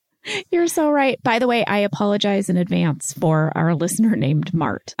like, you're so right. By the way, I apologize in advance for our listener named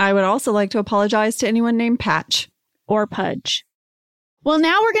Mart. I would also like to apologize to anyone named Patch or Pudge. Well,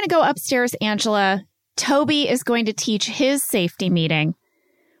 now we're going to go upstairs, Angela. Toby is going to teach his safety meeting.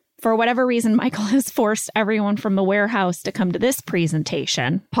 For whatever reason, Michael has forced everyone from the warehouse to come to this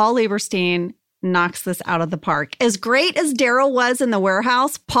presentation. Paul Lieberstein knocks this out of the park. As great as Daryl was in the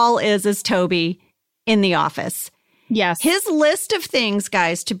warehouse, Paul is as Toby in the office. Yes. His list of things,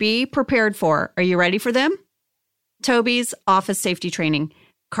 guys, to be prepared for. Are you ready for them? Toby's office safety training.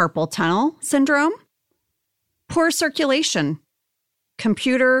 Carpal tunnel syndrome. Poor circulation.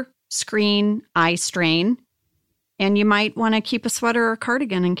 Computer screen eye strain. And you might want to keep a sweater or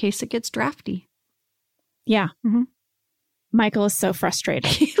cardigan in case it gets drafty. Yeah. Mm-hmm. Michael is so frustrated.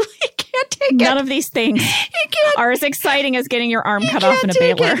 He can't take it. None of these things are as exciting as getting your arm cut off in a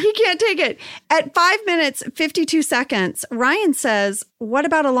baler. He can't take it. At 5 minutes, 52 seconds, Ryan says, what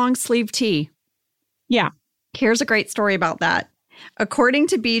about a long sleeve tee? Yeah. Here's a great story about that. According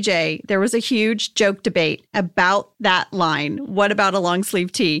to BJ, there was a huge joke debate about that line. What about a long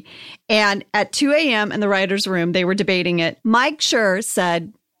sleeve tee? And at 2 a.m. in the writer's room, they were debating it. Mike Schur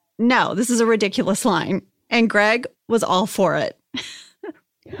said, no, this is a ridiculous line. And Greg was all for it.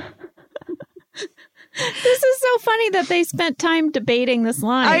 This is so funny that they spent time debating this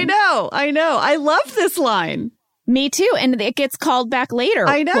line. I know. I love this line. Me too. And it gets called back later.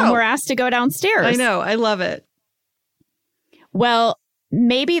 I know. When we're asked to go downstairs. I know. I love it. Well,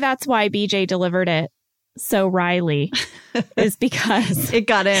 maybe that's why BJ delivered it so wryly, is because it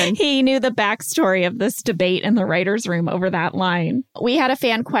got in. He knew the backstory of this debate in the writer's room over that line. We had a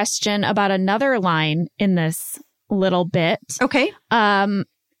fan question about another line in this little bit. Okay.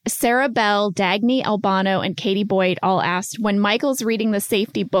 Sarah Bell, Dagny Albano, and Katie Boyd all asked, when Michael's reading the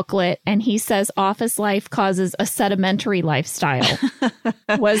safety booklet and he says office life causes a sedimentary lifestyle,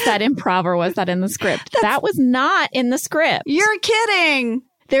 was that improv or was that in the script? That was not in the script. You're kidding.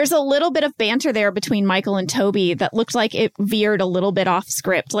 There's a little bit of banter there between Michael and Toby that looked like it veered a little bit off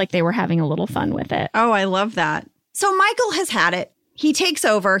script, like they were having a little fun with it. Oh, I love that. So Michael has had it. He takes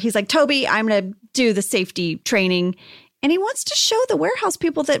over. He's like, Toby, I'm going to do the safety training. And he wants to show the warehouse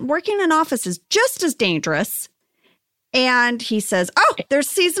people that working in an office is just as dangerous. And he says, oh, there's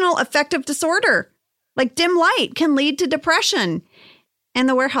seasonal affective disorder. Like dim light can lead to depression. And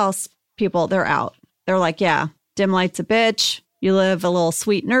the warehouse people, they're out. They're like, yeah, dim light's a bitch. You live a little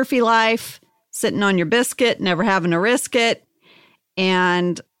sweet nerfy life, sitting on your biscuit, never having to risk it.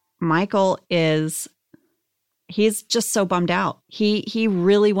 And Michael he's just so bummed out. He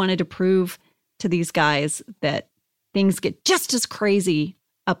really wanted to prove to these guys that things get just as crazy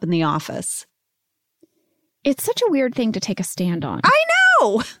up in the office. It's such a weird thing to take a stand on. I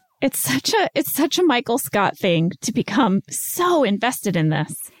know. It's such a Michael Scott thing to become so invested in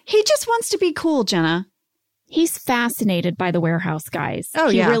this. He just wants to be cool, Jenna. He's fascinated by the warehouse guys. Oh,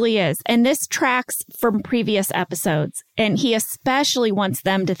 he yeah. really is. And this tracks from previous episodes. And he especially wants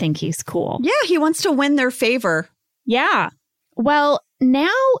them to think he's cool. Yeah, he wants to win their favor. Yeah. Well,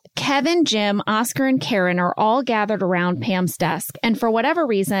 now Kevin, Jim, Oscar, and Karen are all gathered around Pam's desk. And for whatever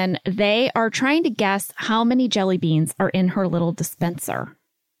reason, they are trying to guess how many jelly beans are in her little dispenser.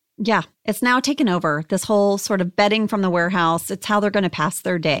 Yeah, it's now taken over. This whole sort of betting from the warehouse. It's how they're going to pass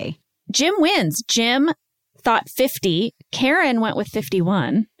their day. Jim wins. Jim thought 50. Karen went with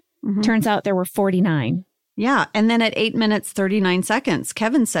 51. Mm-hmm. Turns out there were 49. Yeah. And then at 8 minutes, 39 seconds,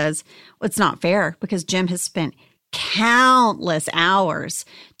 Kevin says, well, it's not fair because Jim has spent countless hours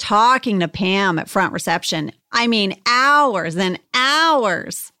talking to Pam at front reception. I mean, hours and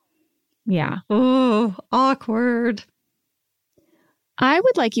hours. Yeah. Ooh, awkward. I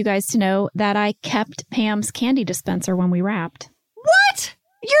would like you guys to know that I kept Pam's candy dispenser when we wrapped. What?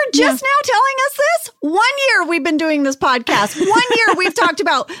 You're just now telling us this? 1 year we've been doing this podcast. 1 year we've talked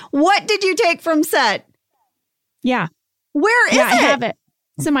about what did you take from set? Yeah. Where is it? I have it.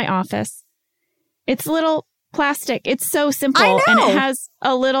 It's in my office. It's little plastic. It's so simple. I know. And it has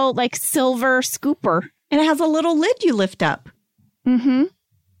a little like silver scooper. And it has a little lid you lift up. Mm-hmm.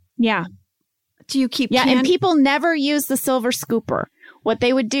 Yeah. Do you keep and people never use the silver scooper. What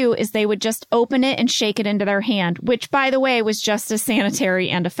they would do is they would just open it and shake it into their hand, which, by the way, was just as sanitary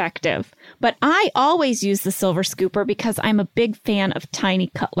and effective. But I always use the silver scooper because I'm a big fan of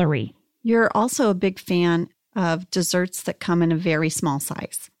tiny cutlery. You're also a big fan of desserts that come in a very small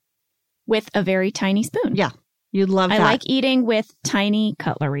size. With a very tiny spoon. Yeah, you love that. I like eating with tiny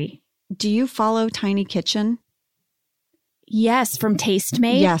cutlery. Do you follow Tiny Kitchen? Yes, from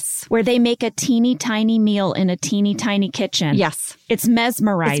Tastemade. Yes. Where they make a teeny tiny meal in a teeny tiny kitchen. Yes. It's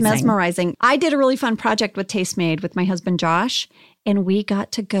mesmerizing. It's mesmerizing. I did a really fun project with Tastemade with my husband, Josh, and we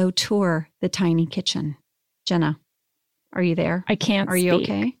got to go tour the Tiny Kitchen. Jenna, are you there? I can't Are you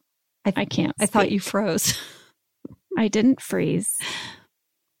okay? I can't I thought you froze. I didn't freeze.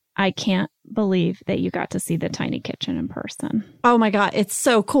 I can't believe that you got to see the tiny kitchen in person. Oh my God. It's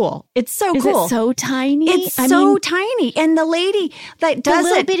so cool. It's so Is cool. It so tiny? It's so tiny. And the lady that does the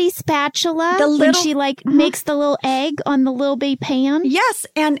little bitty spatula, when she makes the little egg on the little bitty pan. Yes.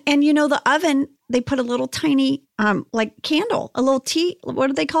 And you know, the oven, they put a little tiny, candle, a little tea. What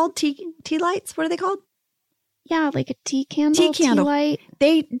are they called? Tea lights? What are they called? Yeah. Like a tea candle. Tea light.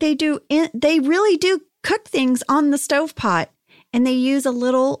 They really do cook things on the stovepot, and they use a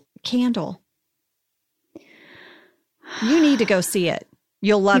little candle. You need to go see it.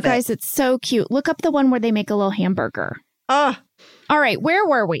 You'll love it. You guys, it's so cute. Look up the one where they make a little hamburger. Oh. All right. Where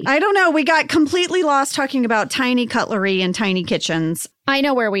were we? I don't know. We got completely lost talking about tiny cutlery and tiny kitchens. I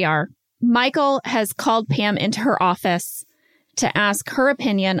know where we are. Michael has called Pam into her office to ask her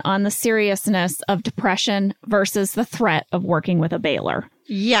opinion on the seriousness of depression versus the threat of working with a bailer.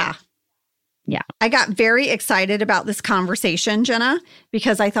 Yeah. Yeah. I got very excited about this conversation, Jenna,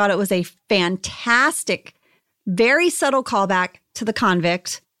 because I thought it was a fantastic, very subtle callback to The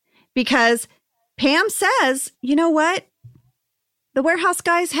Convict, because Pam says, you know what? The warehouse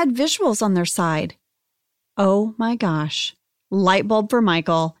guys had visuals on their side. Oh my gosh. Light bulb for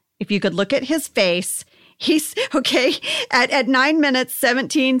Michael. If you could look at his face, he's okay. At 9 minutes,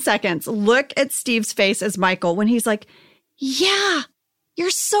 17 seconds, look at Steve's face as Michael when he's like, yeah,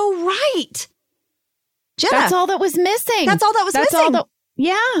 you're so right. Jenna, that's all that was missing. That's all that was missing.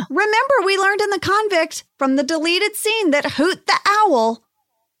 Yeah. Remember, we learned in The Convict from the deleted scene that Hoot the Owl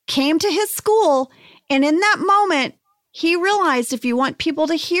came to his school. And in that moment, he realized if you want people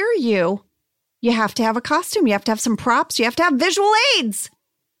to hear you, you have to have a costume. You have to have some props. You have to have visual aids.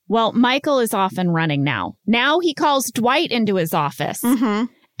 Well, Michael is off and running now. Now he calls Dwight into his office. Mm-hmm.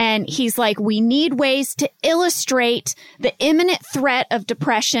 And he's like, we need ways to illustrate the imminent threat of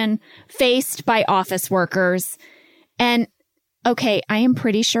depression faced by office workers. And okay, I am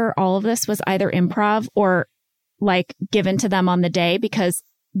pretty sure all of this was either improv or like given to them on the day, because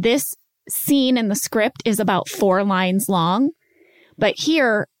this scene in the script is about 4 lines long. But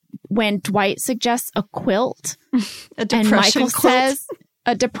here, when Dwight suggests a quilt and Michael says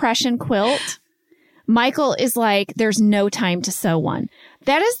a depression quilt, Michael is like, there's no time to sew one.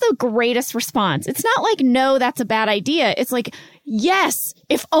 That is the greatest response. It's not like, no, that's a bad idea. It's like, yes,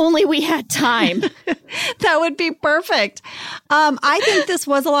 if only we had time. That would be perfect. I think this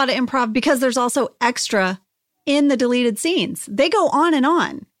was a lot of improv because there's also extra in the deleted scenes. They go on and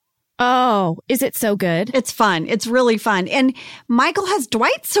on. Oh, is it so good? It's fun. It's really fun. And Michael has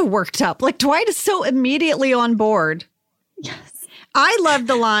Dwight so worked up. Like, Dwight is so immediately on board. Yes. I love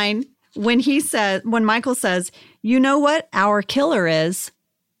the line when Michael says, you know what our killer is?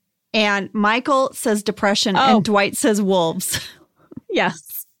 And Michael says depression and Dwight says wolves.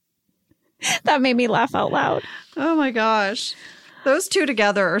 Yes. That made me laugh out loud. Oh my gosh. Those two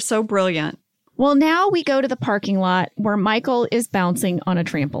together are so brilliant. Well, now we go to the parking lot where Michael is bouncing on a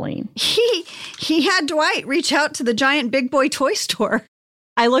trampoline. He had Dwight reach out to the giant big boy toy store.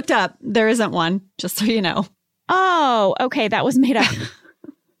 I looked up. There isn't one, just so you know. Oh, okay. That was made up.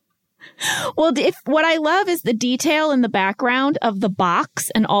 Well, what I love is the detail in the background of the box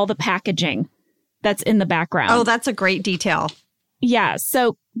and all the packaging that's in the background. Oh, that's a great detail. Yeah.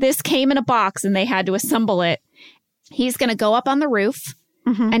 So this came in a box and they had to assemble it. He's going to go up on the roof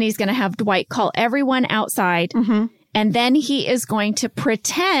and he's going to have Dwight call everyone outside. Mm-hmm. And then he is going to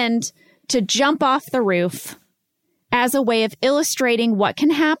pretend to jump off the roof as a way of illustrating what can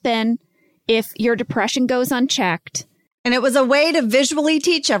happen if your depression goes unchecked. And it was a way to visually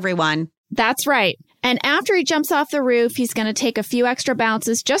teach everyone. That's right. And after he jumps off the roof, he's going to take a few extra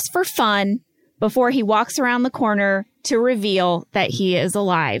bounces just for fun before he walks around the corner to reveal that he is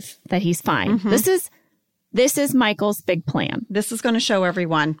alive, that he's fine. Mm-hmm. This is Michael's big plan. This is going to show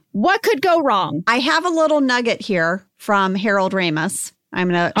everyone. What could go wrong? I have a little nugget here from Harold Ramis. I'm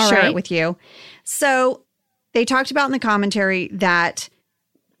going to share it with you. So they talked about in the commentary that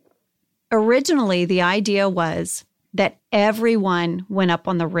originally the idea was that everyone went up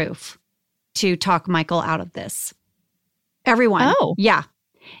on the roof to talk Michael out of this. Everyone. Oh. Yeah.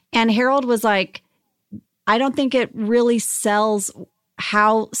 And Harold was like, I don't think it really sells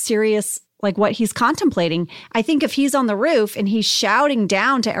how serious, like what he's contemplating. I think if he's on the roof and he's shouting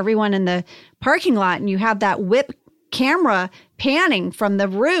down to everyone in the parking lot and you have that whip camera panning from the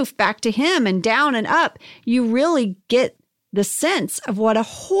roof back to him and down and up, you really get the sense of what a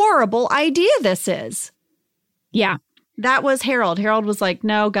horrible idea this is. Yeah. That was Harold. Harold was like,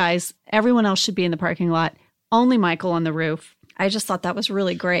 no, guys, everyone else should be in the parking lot. Only Michael on the roof. I just thought that was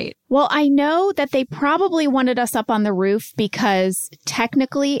really great. Well, I know that they probably wanted us up on the roof because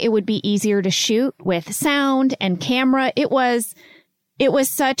technically it would be easier to shoot with sound and camera. It was It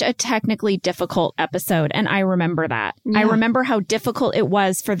was such a technically difficult episode, and I remember that. Yeah. I remember how difficult it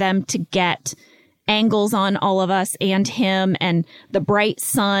was for them to get angles on all of us and him and the bright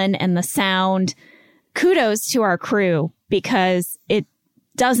sun and the sound. Kudos to our crew, because it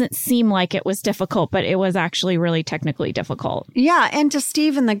doesn't seem like it was difficult, but it was actually really technically difficult. Yeah, and to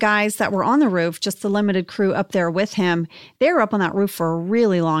Steve and the guys that were on the roof, just the limited crew up there with him, they were up on that roof for a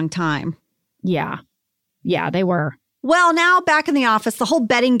really long time. Yeah. Yeah, they were. Well, now back in the office, the whole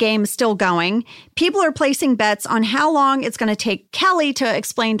betting game is still going. People are placing bets on how long it's going to take Kelly to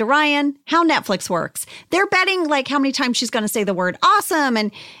explain to Ryan how Netflix works. They're betting like how many times she's going to say the word awesome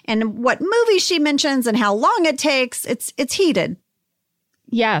and what movies she mentions and how long it takes. It's heated.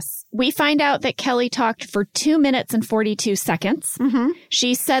 Yes. We find out that Kelly talked for 2 minutes and 42 seconds. Mm-hmm.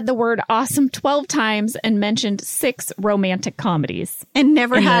 She said the word awesome 12 times and mentioned 6 romantic comedies. And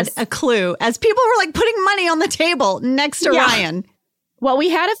never had a clue, as people were like putting money on the table next to Ryan. Well, we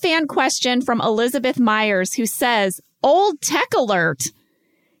had a fan question from Elizabeth Myers who says, "Old tech alert.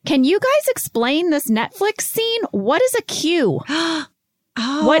 Can you guys explain this Netflix scene? What is a queue?"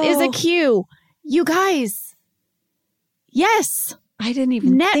 What is a queue? You guys. Yes. I didn't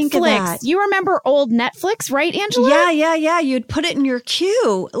even think of that. You remember old Netflix, right, Angela? Yeah. You'd put it in your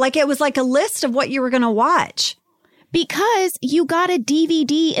queue. Like it was like a list of what you were going to watch. Because you got a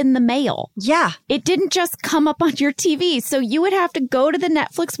DVD in the mail. Yeah. It didn't just come up on your TV. So you would have to go to the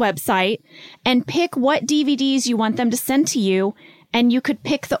Netflix website and pick what DVDs you want them to send to you. And you could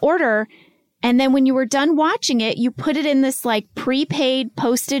pick the order. And then when you were done watching it, you put it in this like prepaid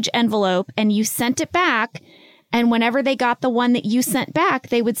postage envelope and you sent it back. And whenever they got the one that you sent back,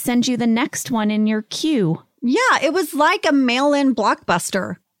 they would send you the next one in your queue. Yeah, it was like a mail-in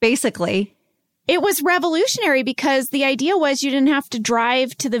Blockbuster, basically. It was revolutionary because the idea was you didn't have to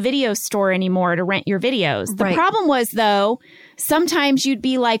drive to the video store anymore to rent your videos. The problem was, though, sometimes you'd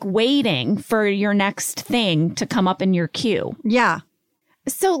be like waiting for your next thing to come up in your queue. Yeah.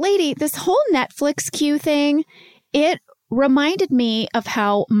 So, lady, this whole Netflix queue thing, it reminded me of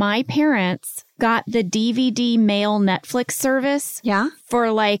how my parents got the DVD mail Netflix service. Yeah.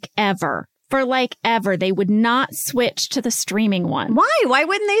 For like ever. They would not switch to the streaming one. Why? Why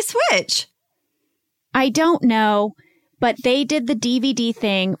wouldn't they switch? I don't know, but they did the DVD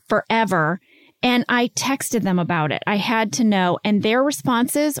thing forever. And I texted them about it. I had to know. And their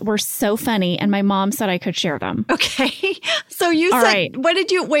responses were so funny. And my mom said I could share them. Okay. So you said, what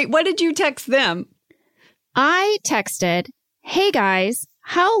did you text them? I texted, "Hey guys,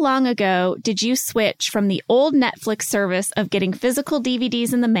 how long ago did you switch from the old Netflix service of getting physical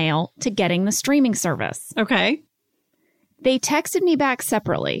DVDs in the mail to getting the streaming service?" Okay. They texted me back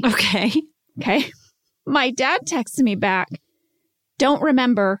separately. Okay. My dad texted me back, "Don't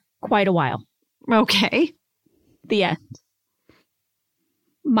remember, quite a while." Okay. The end.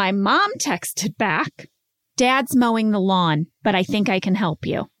 My mom texted back, "Dad's mowing the lawn, but I think I can help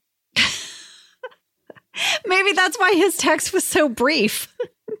you." Maybe that's why his text was so brief.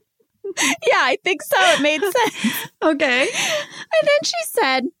 Yeah, I think so. It made sense. Okay. And then she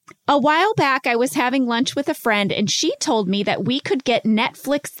said, "A while back, I was having lunch with a friend, and she told me that we could get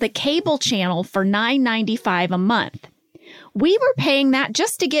Netflix, the cable channel, for $9.95 a month. We were paying that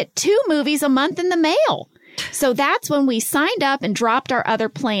just to get 2 movies a month in the mail. So that's when we signed up and dropped our other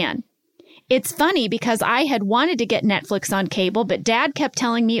plan. It's funny because I had wanted to get Netflix on cable, but Dad kept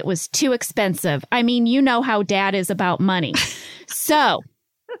telling me it was too expensive. I mean, you know how Dad is about money. So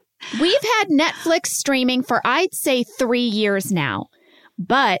we've had Netflix streaming for, I'd say, 3 years now.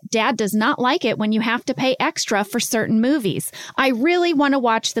 But Dad does not like it when you have to pay extra for certain movies. I really want to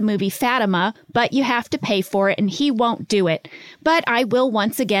watch the movie Fatima, but you have to pay for it and he won't do it. But I will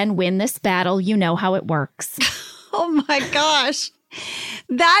once again win this battle. You know how it works." Oh my gosh.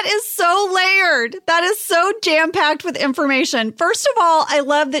 That is so layered. That is so jam-packed with information. First of all, I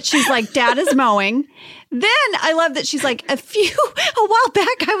love that she's like, "Dad is mowing." Then I love that she's like, a while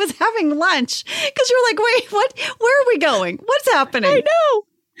back I was having lunch. Because you're like, wait, what? Where are we going? What's happening?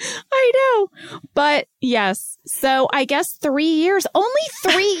 I know. But yes. So I guess only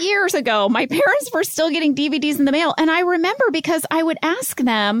 3 years ago, my parents were still getting DVDs in the mail. And I remember because I would ask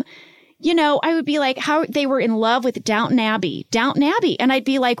them, you know, I would be like, how they were in love with Downton Abbey. And I'd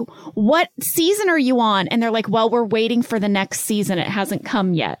be like, "What season are you on?" And they're like, "Well, we're waiting for the next season. It hasn't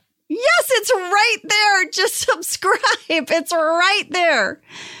come yet." Yes, it's right there. Just subscribe. It's right there.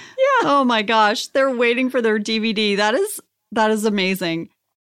 Yeah. Oh my gosh. They're waiting for their DVD. That is amazing.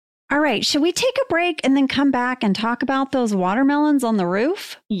 All right. Should we take a break and then come back and talk about those watermelons on the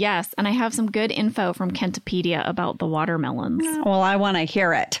roof? Yes. And I have some good info from Kentopedia about the watermelons. Well, I want to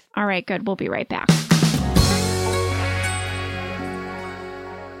hear it. All right. Good. We'll be right back.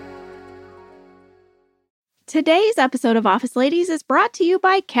 Today's episode of Office Ladies is brought to you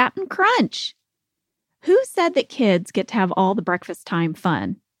by Cap'n Crunch. Who said that kids get to have all the breakfast time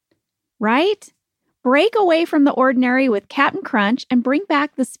fun? Right? Break away from the ordinary with Cap'n Crunch and bring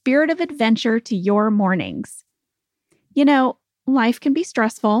back the spirit of adventure to your mornings. You know, life can be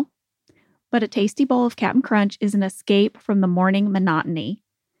stressful, but a tasty bowl of Cap'n Crunch is an escape from the morning monotony.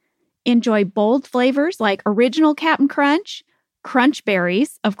 Enjoy bold flavors like original Cap'n Crunch, Crunch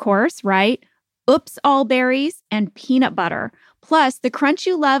Berries, of course, right? Oops All Berries, and peanut butter. Plus, the crunch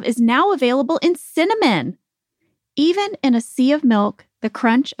you love is now available in cinnamon. Even in a sea of milk, the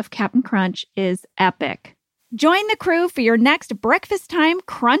crunch of Cap'n Crunch is epic. Join the crew for your next breakfast time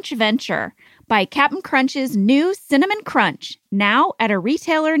crunch venture. Buy Cap'n Crunch's new Cinnamon Crunch, now at a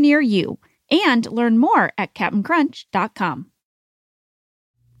retailer near you. And learn more at Cap'nCrunch.com.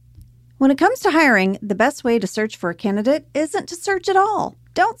 When it comes to hiring, the best way to search for a candidate isn't to search at all.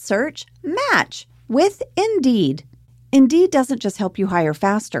 Don't search, match with Indeed. Indeed doesn't just help you hire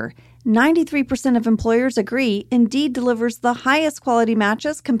faster. 93% of employers agree Indeed delivers the highest quality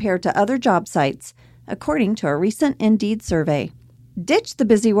matches compared to other job sites, according to a recent Indeed survey. Ditch the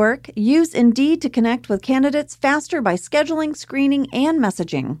busy work. Use Indeed to connect with candidates faster by scheduling, screening, and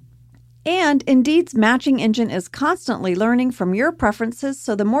messaging. And Indeed's matching engine is constantly learning from your preferences,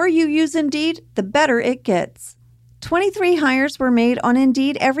 so the more you use Indeed, the better it gets. 23 hires were made on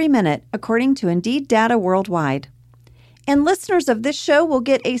Indeed every minute, according to Indeed data worldwide. And listeners of this show will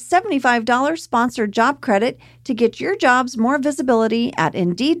get a $75 sponsored job credit to get your jobs more visibility at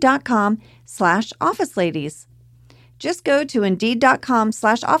Indeed.com/OfficeLadies. Just go to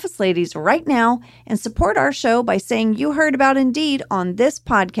Indeed.com/OfficeLadies right now and support our show by saying you heard about Indeed on this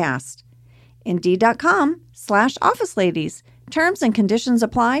podcast. Indeed.com/OfficeLadies. Terms and conditions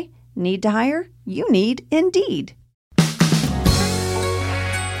apply. Need to hire? You need Indeed.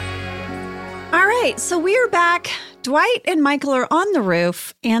 All right, so we are back. Dwight and Michael are on the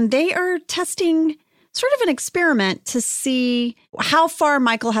roof, and they are testing sort of an experiment to see how far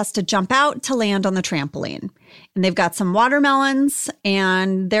Michael has to jump out to land on the trampoline. And they've got some watermelons,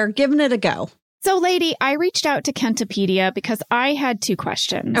 and they're giving it a go. So, lady, I reached out to Kentopedia because I had two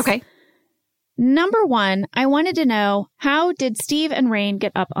questions. Okay. Number one, I wanted to know, how did Steve and Rain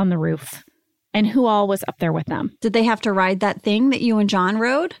get up on the roof? And who all was up there with them? Did they have to ride that thing that you and John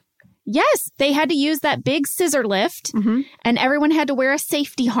rode? Yes, they had to use that big scissor lift, and everyone had to wear a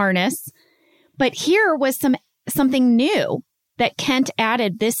safety harness. But here was something new that Kent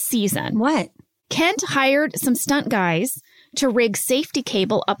added this season. What? Kent hired some stunt guys to rig safety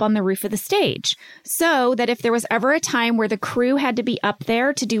cable up on the roof of the stage so that if there was ever a time where the crew had to be up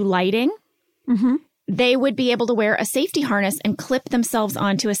there to do lighting, they would be able to wear a safety harness and clip themselves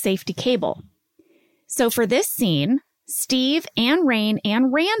onto a safety cable. So for this scene, Steve and Rain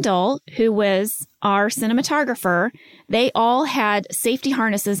and Randall, who was our cinematographer, they all had safety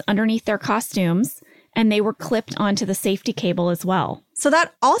harnesses underneath their costumes, and they were clipped onto the safety cable as well. So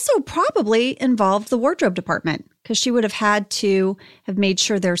that also probably involved the wardrobe department, because she would have had to have made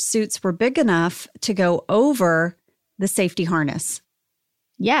sure their suits were big enough to go over the safety harness.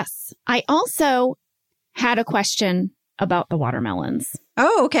 Yes. I also had a question about the watermelons.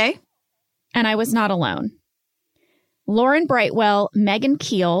 Oh, okay. And I was not alone. Lauren Brightwell, Megan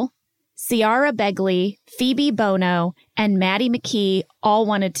Keel, Ciara Begley, Phoebe Bono, and Maddie McKee all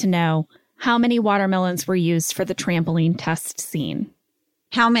wanted to know how many watermelons were used for the trampoline test scene.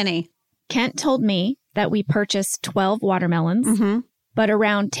 How many? Kent told me that we purchased 12 watermelons, but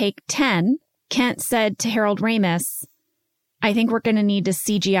around take 10, Kent said to Harold Ramis, I think we're going to need to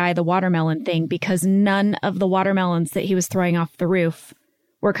CGI the watermelon thing because none of the watermelons that he was throwing off the roof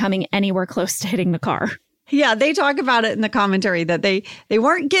were coming anywhere close to hitting the car. Yeah, they talk about it in the commentary that they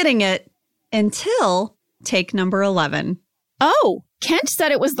weren't getting it until take number 11. Oh, Kent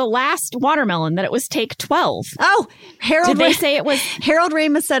said it was the last watermelon, that it was take 12. Oh, Did they say it was? Harold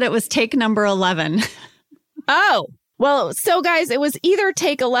Ramis said it was take number 11. Oh, well, so guys, it was either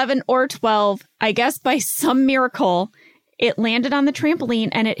take 11 or 12. I guess by some miracle, it landed on the trampoline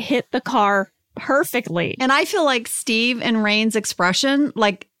and it hit the car perfectly. And I feel like Steve and Rain's expression,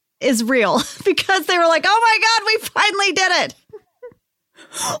 is real because they were like, oh my God, we finally did it.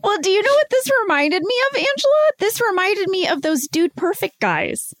 Well, do you know what this reminded me of, Angela? This reminded me of those Dude Perfect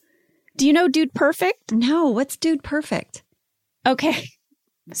guys. Do you know Dude Perfect? No, what's Dude Perfect? Okay.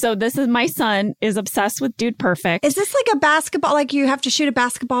 So this is my son is obsessed with Dude Perfect. Is this like a basketball, like you have to shoot a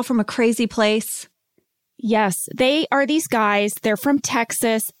basketball from a crazy place? Yes, they are these guys. They're from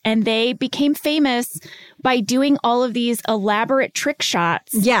Texas, and they became famous by doing all of these elaborate trick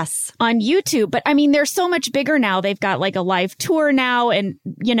shots. Yes. On YouTube. But I mean, they're so much bigger now. They've got like a live tour now and,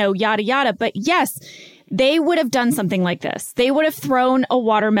 yada, yada. But yes, they would have done something like this. They would have thrown a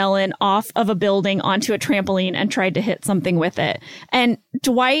watermelon off of a building onto a trampoline and tried to hit something with it. And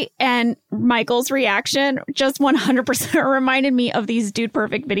Dwight and Michael's reaction just 100% reminded me of these Dude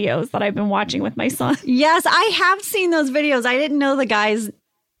Perfect videos that I've been watching with my son. Yes, I have seen those videos. I didn't know the guy's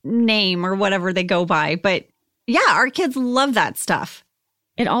name or whatever they go by, but yeah, our kids love that stuff.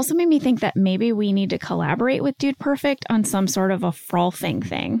 It also made me think that maybe we need to collaborate with Dude Perfect on some sort of a frolfing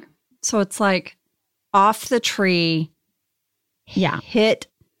thing. So it's like off the tree, hit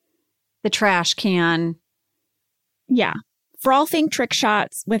the trash can. Yeah. Frolfing trick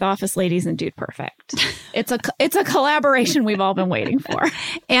shots with Office Ladies and Dude Perfect. It's a collaboration we've all been waiting for.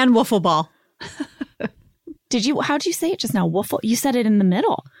 And wiffle ball. How'd you say it just now? Wiffle. You said it in the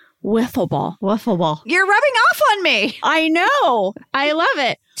middle. Wiffle ball. Wiffle ball. You're rubbing off on me. I know. I love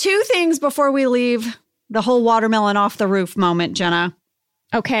it. 2 things before we leave the whole watermelon off the roof moment, Jenna.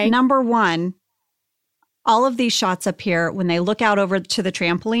 Okay. Number 1, all of these shots up here, when they look out over to the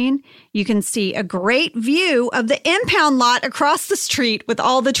trampoline, you can see a great view of the impound lot across the street with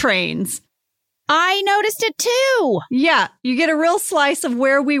all the trains. I noticed it too. Yeah, you get a real slice of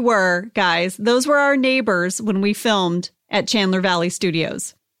where we were, guys. Those were our neighbors when we filmed at Chandler Valley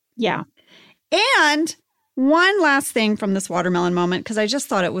Studios. Yeah. And one last thing from this watermelon moment, because I just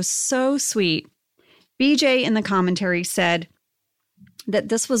thought it was so sweet. BJ in the commentary said that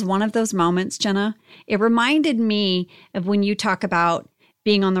this was one of those moments, Jenna. It reminded me of when you talk about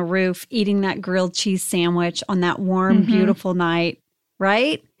being on the roof, eating that grilled cheese sandwich on that warm, beautiful night,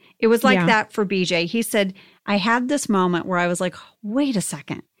 right? It was like that for BJ. He said, I had this moment where I was like, wait a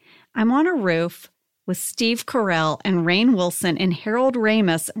second. I'm on a roof with Steve Carell and Rainn Wilson and Harold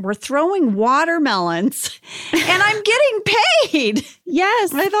Ramis. We're throwing watermelons and I'm getting paid.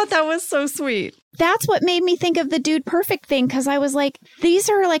 Yes. I thought that was so sweet. That's what made me think of the Dude Perfect thing, because I was like, these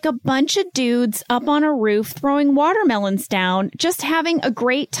are like a bunch of dudes up on a roof throwing watermelons down, just having a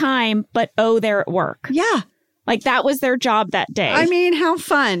great time, but they're at work. Yeah. Like that was their job that day. I mean, how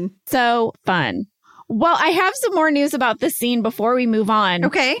fun. So fun. Well, I have some more news about this scene before we move on.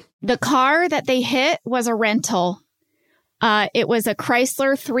 Okay. The car that they hit was a rental. It was a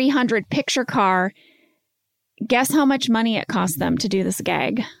Chrysler 300 picture car. Guess how much money it cost them to do this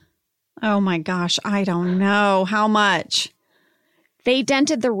gag? Oh my gosh, I don't know. How much? They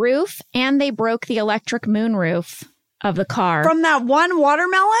dented the roof and they broke the electric moonroof of the car. From that one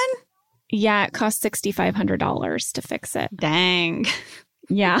watermelon? Yeah, it cost $6,500 to fix it. Dang.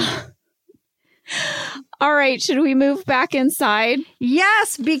 Yeah. All right, should we move back inside?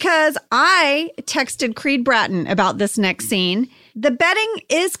 Yes, because I texted Creed Bratton about this next scene. The betting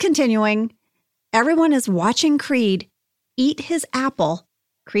is continuing. Everyone is watching Creed eat his apple.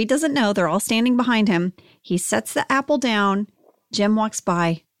 Creed doesn't know. They're all standing behind him. He sets the apple down. Jim walks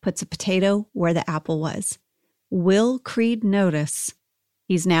by, puts a potato where the apple was. Will Creed notice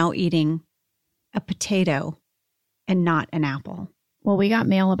he's now eating a potato and not an apple? Well, we got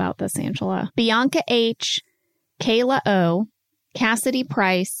mail about this, Angela. Bianca H., Kayla O., Cassidy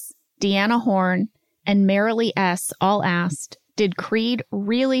Price, Deanna Horn, and Marilee S. all asked, did Creed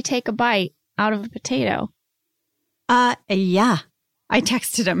really take a bite out of a potato? Yeah. I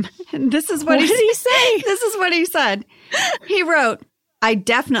texted him. And this is what did he say? This is what he said. He wrote, I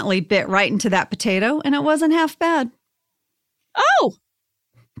definitely bit right into that potato, and it wasn't half bad. Oh!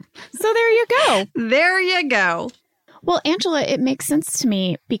 So there you go. There you go. Well, Angela, it makes sense to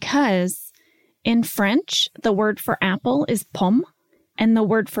me because in French, the word for apple is pomme, and the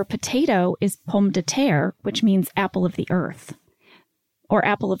word for potato is pomme de terre, which means apple of the earth or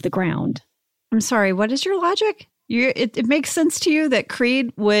apple of the ground. I'm sorry, what is your logic? It makes sense to you that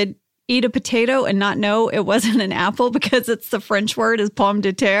Creed would eat a potato and not know it wasn't an apple because it's the French word is pomme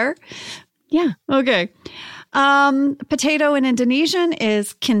de terre? Yeah. Okay. Potato in Indonesian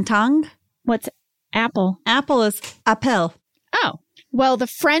is kentang. What's apple? Apple is apel. Oh, well, the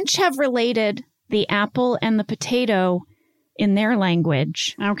French have related the apple and the potato in their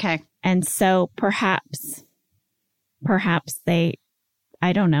language. Okay. And so perhaps they,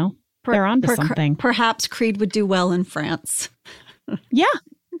 I don't know, they're onto something. Perhaps Creed would do well in France. Yeah,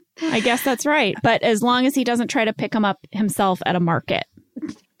 I guess that's right. But as long as he doesn't try to pick them up himself at a market.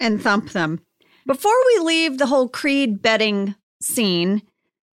 And thump them. Before we leave the whole Creed betting scene,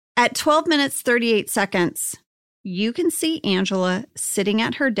 at 12 minutes, 38 seconds, you can see Angela sitting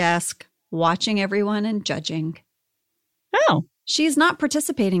at her desk, watching everyone and judging. Oh. She's not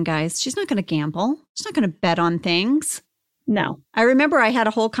participating, guys. She's not going to gamble. She's not going to bet on things. No. I remember I had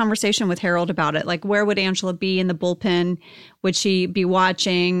a whole conversation with Harold about it. Like, where would Angela be in the bullpen? Would she be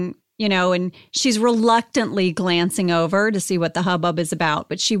watching? You know, and she's reluctantly glancing over to see what the hubbub is about,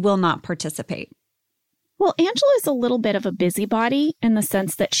 but she will not participate. Well, Angela is a little bit of a busybody in the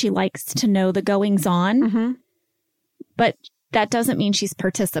sense that she likes to know the goings on, but that doesn't mean she's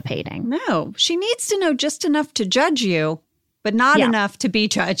participating. No, she needs to know just enough to judge you, but not enough to be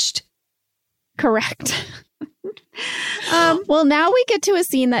judged. Correct. Well, now we get to a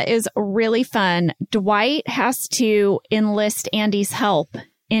scene that is really fun. Dwight has to enlist Andy's help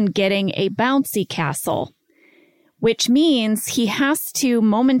in getting a bouncy castle, which means he has to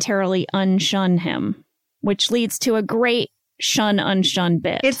momentarily unshun him, which leads to a great shun-unshun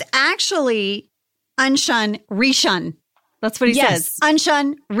bit. It's actually unshun, reshun. That's what he says.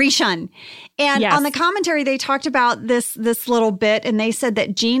 Unshun, reshun. And on the commentary, they talked about this little bit, and they said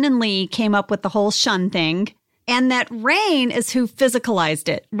that Gene and Lee came up with the whole shun thing, and that Rain is who physicalized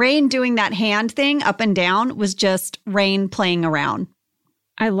it. Rain doing that hand thing up and down was just Rain playing around.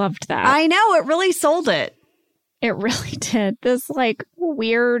 I loved that. I know. It really sold it. It really did. This like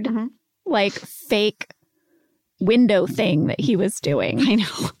weird, like fake window thing that he was doing.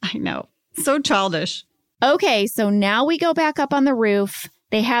 I know. So childish. Okay, so now we go back up on the roof.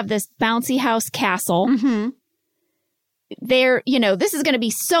 They have this bouncy house castle. They're, this is going to be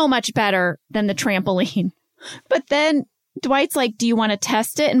so much better than the trampoline. But then Dwight's like, do you want to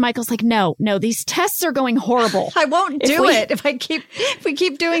test it? And Michael's like, no, these tests are going horrible. I won't do it if we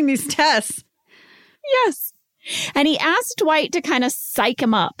keep doing these tests. Yes. And he asked Dwight to kind of psych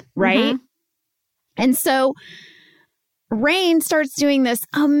him up, right? And so Rain starts doing this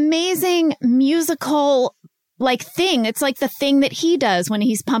amazing musical thing. It's like the thing that he does when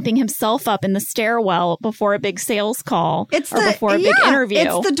he's pumping himself up in the stairwell before a big sales call before a big interview.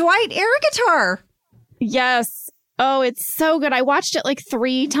 It's the Dwight air guitar. Yes. Oh, it's so good. I watched it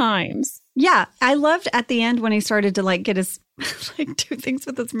 3 times. Yeah. I loved at the end when he started to get his do things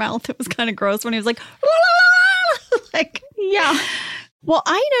with his mouth. It was kind of gross when he was like, yeah. Well,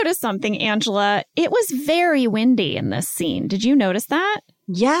 I noticed something, Angela. It was very windy in this scene. Did you notice that?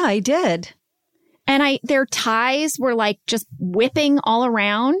 Yeah, I did. And their ties were just whipping all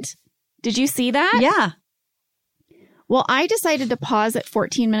around. Did you see that? Yeah. Well, I decided to pause at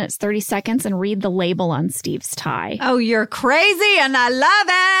 14 minutes, 30 seconds and read the label on Steve's tie. Oh, you're crazy and I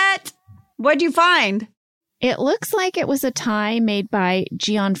love it. What'd you find? It looks like it was a tie made by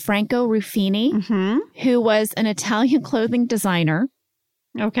Gianfranco Ruffini, who was an Italian clothing designer.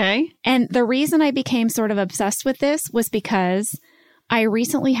 Okay. And the reason I became sort of obsessed with this was because I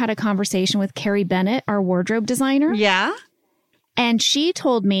recently had a conversation with Carrie Bennett, our wardrobe designer. Yeah. And she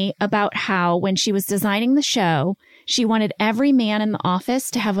told me about how when she was designing the show, she wanted every man in the office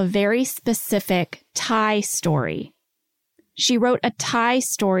to have a very specific tie story. She wrote a tie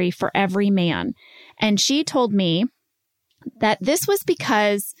story for every man. And she told me that this was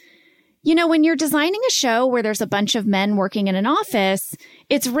because, when you're designing a show where there's a bunch of men working in an office,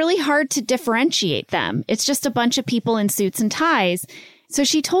 it's really hard to differentiate them. It's just a bunch of people in suits and ties. So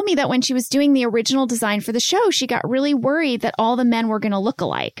she told me that when she was doing the original design for the show, she got really worried that all the men were going to look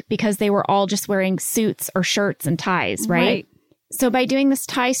alike because they were all just wearing suits or shirts and ties, right? So by doing this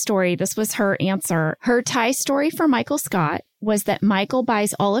tie story, this was her answer. Her tie story for Michael Scott was that Michael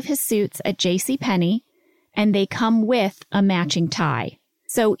buys all of his suits at JCPenney and they come with a matching tie.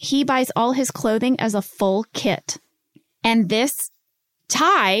 So he buys all his clothing as a full kit. And this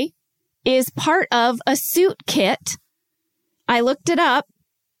tie is part of a suit kit. I looked it up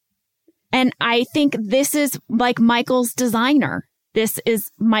and I think this is Michael's designer. This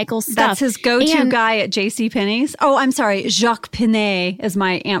is Michael's stuff. That's his go-to guy at JCPenney's. Oh, I'm sorry. Jacques Penney, as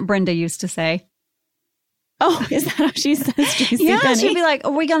my Aunt Brenda used to say. Oh, is that how she says JCPenney? Yeah, she'd be like,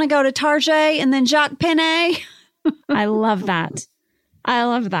 are we going to go to Target and then Jacques Penney? I love that. I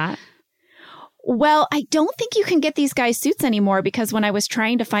love that. Well, I don't think you can get these guys' suits anymore because when I was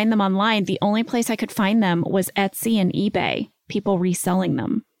trying to find them online, the only place I could find them was Etsy and eBay, people reselling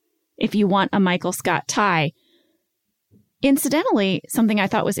them. If you want a Michael Scott tie. Incidentally, something I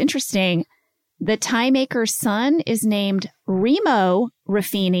thought was interesting, the tie maker's son is named Remo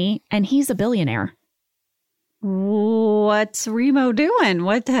Ruffini, and he's a billionaire. What's Remo doing?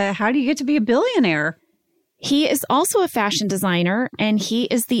 How do you get to be a billionaire? He is also a fashion designer, and he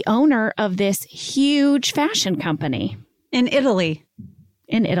is the owner of this huge fashion company. In Italy.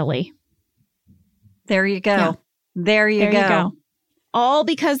 There you go. Yeah. There you go. All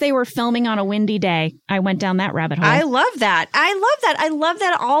because they were filming on a windy day. I went down that rabbit hole. I love that. I love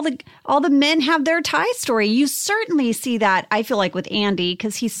that all the men have their tie story. You certainly see that, I feel like, with Andy,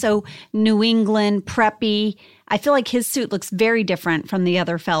 because he's so New England, preppy. I feel like his suit looks very different from the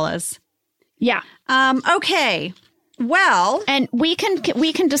other fellas. Yeah. Okay. Well, and we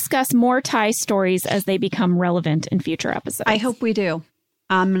can discuss more tie stories as they become relevant in future episodes. I hope we do.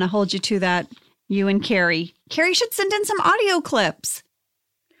 I'm going to hold you to that. you and Carrie. Carrie should send in some audio clips.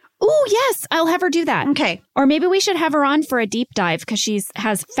 Oh, yes. I'll have her do that. Okay. Or maybe we should have her on for a deep dive because she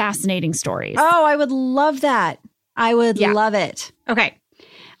has fascinating stories. Oh, I would love that. I would love it. Okay.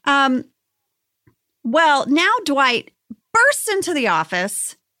 Well, now Dwight bursts into the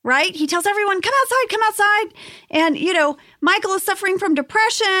office, right? He tells everyone, come outside. And, Michael is suffering from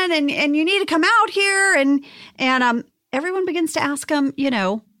depression and you need to come out here. And everyone begins to ask him,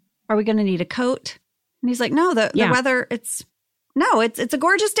 are we going to need a coat? And he's like, no, the weather, it's a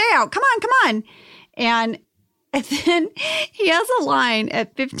gorgeous day out. Come on. And then he has a line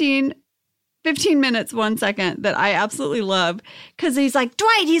at 15 minutes, 1 second that I absolutely love because he's like,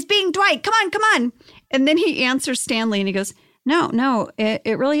 Dwight, he's being Dwight. Come on. And then he answers Stanley and he goes, no,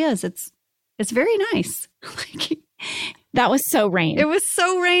 it really is. It's very nice. That was so Rain. It was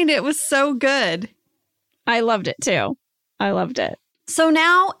so Rain. It was so good. I loved it too. I loved it. So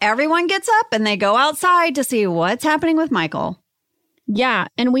now everyone gets up and they go outside to see what's happening with Michael. Yeah.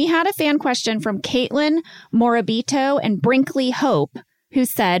 And we had a fan question from Caitlin Morabito and Brinkley Hope, who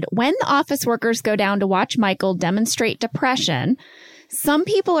said, when the office workers go down to watch Michael demonstrate depression, some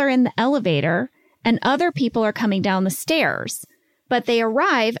people are in the elevator and other people are coming down the stairs, but they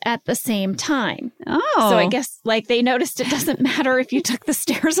arrive at the same time. Oh. So I guess they noticed it doesn't matter if you took the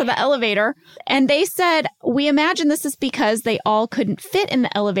stairs or the elevator. And they said, we imagine this is because they all couldn't fit in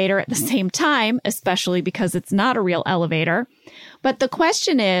the elevator at the same time, especially because it's not a real elevator. But the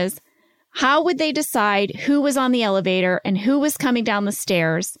question is, how would they decide who was on the elevator and who was coming down the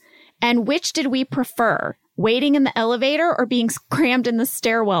stairs? And which did we prefer, waiting in the elevator or being crammed in the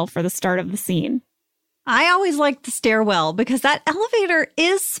stairwell for the start of the scene? I always liked the stairwell because that elevator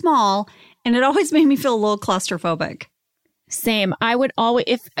is small and it always made me feel a little claustrophobic. Same. I would always,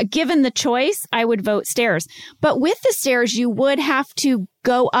 if given the choice, I would vote stairs. But with the stairs, you would have to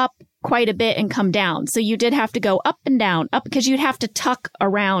go up quite a bit and come down. So you did have to go up and down, up because you'd have to tuck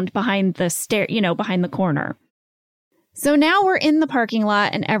around behind the stair, behind the corner. So now we're in the parking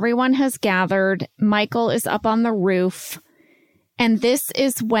lot and everyone has gathered. Michael is up on the roof. And this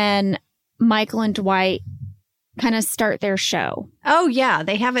is when Michael and Dwight kind of start their show. Oh, yeah.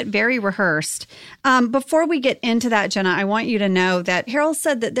 They have it very rehearsed. Before we get into that, Jenna, I want you to know that Harold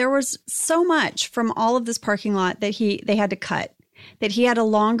said that there was so much from all of this parking lot that they had to cut, that he had a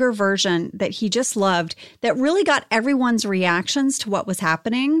longer version that he just loved that really got everyone's reactions to what was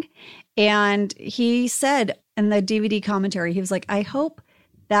happening. And he said in the DVD commentary, he was like, I hope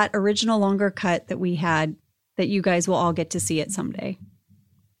that original longer cut that we had, that you guys will all get to see it someday.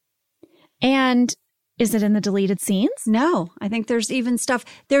 And is it in the deleted scenes? No, I think there's even stuff.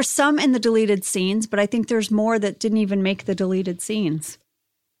 There's some in the deleted scenes, but I think there's more that didn't even make the deleted scenes.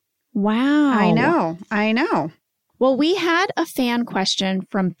 Wow. I know. Well, we had a fan question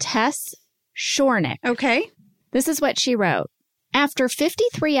from Tess Shornick. Okay. This is what she wrote. After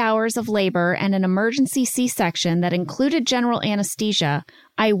 53 hours of labor and an emergency C-section that included general anesthesia,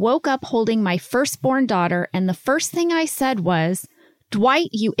 I woke up holding my firstborn daughter, and the first thing I said was, Dwight,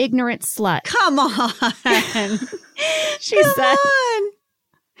 you ignorant slut. Come on. She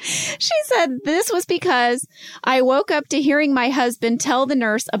said this was because I woke up to hearing my husband tell the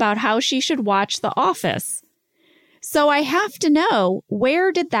nurse about how she should watch The Office. So I have to know,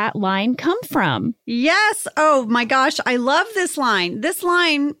 where did that line come from? Yes. Oh my gosh. I love this line. This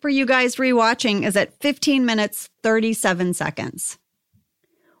line for you guys rewatching is at 15 minutes, 37 seconds.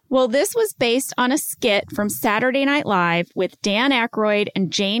 Well, this was based on a skit from Saturday Night Live with Dan Aykroyd and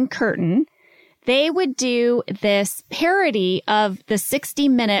Jane Curtin. They would do this parody of the 60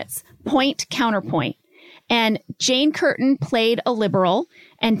 Minutes Point Counterpoint. And Jane Curtin played a liberal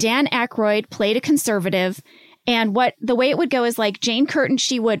and Dan Aykroyd played a conservative. And the way it would go is like Jane Curtin,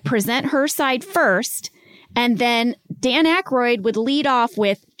 she would present her side first. And then Dan Aykroyd would lead off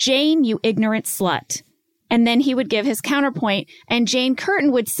with, Jane, you ignorant slut. And then he would give his counterpoint, and Jane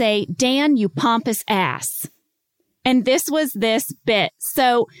Curtin would say, Dan, you pompous ass. And this was this bit.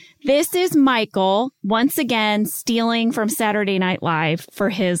 So this is Michael, once again, stealing from Saturday Night Live for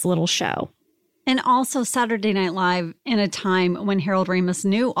his little show. And also Saturday Night Live in a time when Harold Ramis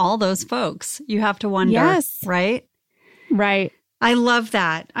knew all those folks. You have to wonder, yes. Right? Right. I love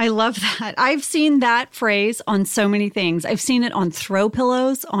that. I've seen that phrase on so many things. I've seen it on throw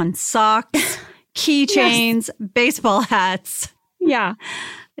pillows, on socks, keychains, yes. Baseball hats. Yeah.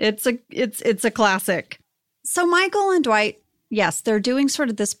 It's a classic. So Michael and Dwight, yes, they're doing sort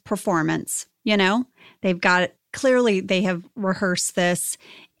of this performance, they've got clearly they have rehearsed this,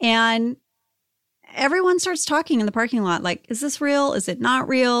 and everyone starts talking in the parking lot like, is this real? Is it not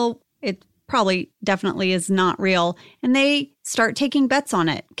real? It's probably definitely is not real. And they start taking bets on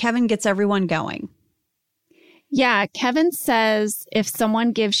it. Kevin gets everyone going. Yeah, Kevin says if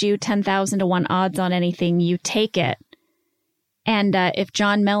someone gives you 10,000 to 1 odds on anything, you take it. And if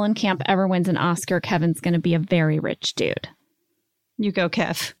John Mellencamp ever wins an Oscar, Kevin's going to be a very rich dude. You go,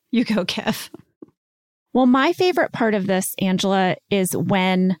 Kev. You go, Kev. Well, my favorite part of this, Angela, is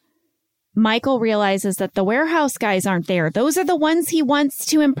when Michael realizes that the warehouse guys aren't there. Those are the ones he wants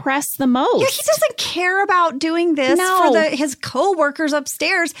to impress the most. Yeah, he doesn't care about doing this for his co-workers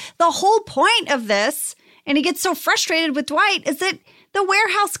upstairs. The whole point of this, and he gets so frustrated with Dwight, is that the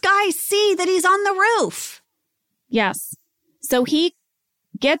warehouse guys see that he's on the roof. Yes. So he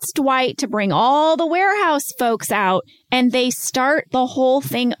gets Dwight to bring all the warehouse folks out, and they start the whole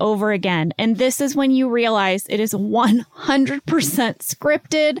thing over again. And this is when you realize it is 100%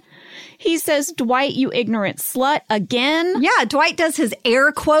 scripted. He says, Dwight, you ignorant slut, again. Yeah, Dwight does his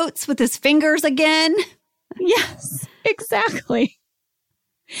air quotes with his fingers again. Yes, exactly.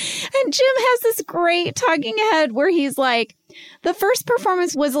 And Jim has this great talking head where he's like, the first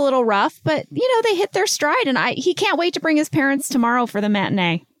performance was a little rough, but, they hit their stride. And he can't wait to bring his parents tomorrow for the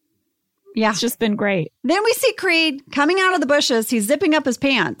matinee. Yeah. It's just been great. Then we see Creed coming out of the bushes. He's zipping up his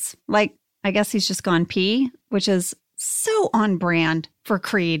pants. Like, I guess he's just gone pee, which is so on brand for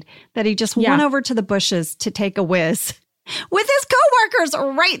Creed that he just went over to the bushes to take a whiz with his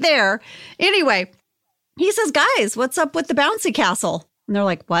coworkers right there. Anyway, he says, guys, what's up with the bouncy castle? And they're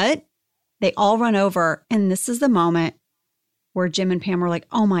like, what? They all run over. And this is the moment where Jim and Pam are like,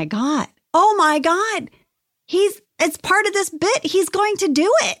 oh my God. Oh my God. It's part of this bit. He's going to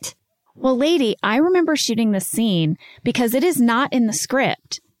do it. Well, lady, I remember shooting this scene because it is not in the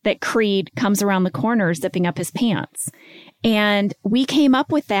script that Creed comes around the corner zipping up his pants. And we came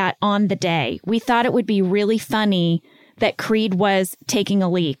up with that on the day. We thought it would be really funny that Creed was taking a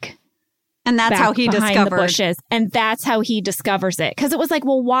leak. And that's how he discovered. The bushes. And that's how he discovers it. Because it was like,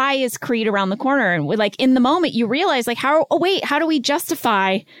 well, why is Creed around the corner? And like in the moment, you realize like, how do we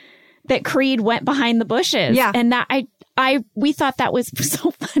justify that Creed went behind the bushes? Yeah. And that we thought that was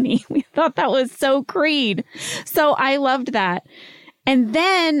so funny. We thought that was so Creed. So I loved that. And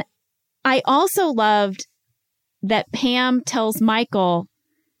then I also loved that Pam tells Michael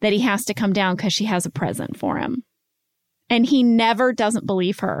that he has to come down because she has a present for him. And he never doesn't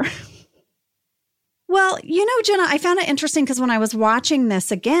believe her. Well, Jenna, I found it interesting because when I was watching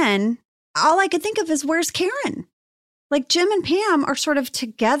this again, all I could think of is, where's Karen? Like Jim and Pam are sort of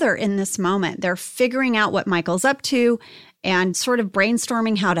together in this moment. They're figuring out what Michael's up to and sort of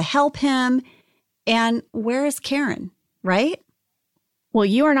brainstorming how to help him. And where is Karen, right? Well,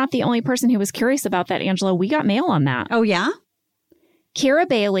 you are not the only person who was curious about that, Angela. We got mail on that. Oh, yeah? Kira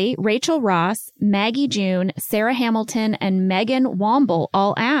Bailey, Rachel Ross, Maggie June, Sarah Hamilton, and Megan Womble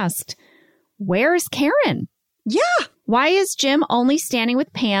all asked, where's Karen? Yeah. Why is Jim only standing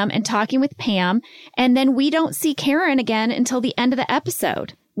with Pam and talking with Pam, and then we don't see Karen again until the end of the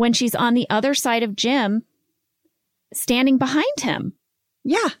episode when she's on the other side of Jim standing behind him?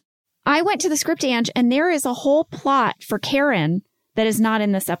 Yeah. I went to the script, Ange, and there is a whole plot for Karen that is not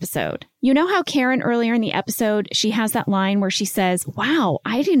in this episode. You know how Karen earlier in the episode, she has that line where she says, wow,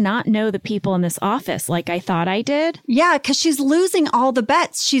 I do not know the people in this office like I thought I did. Yeah, because she's losing all the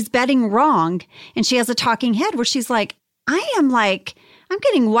bets. She's betting wrong. And she has a talking head where she's like, I'm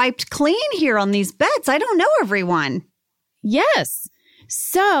getting wiped clean here on these bets. I don't know everyone. Yes.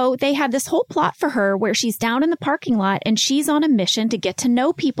 So they had this whole plot for her where she's down in the parking lot and she's on a mission to get to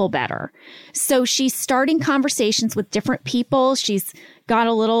know people better. So she's starting conversations with different people. She's got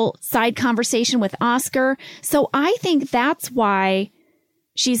a little side conversation with Oscar. So I think that's why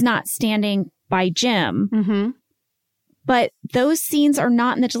she's not standing by Jim. Mm-hmm. But those scenes are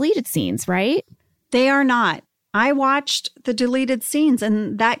not in the deleted scenes, right? They are not. I watched the deleted scenes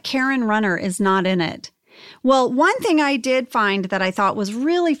and that Karen Runner is not in it. Well, one thing I did find that I thought was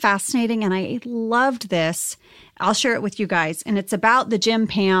really fascinating, and I loved this, I'll share it with you guys, and it's about the Jim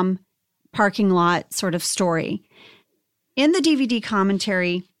Pam parking lot sort of story. In the DVD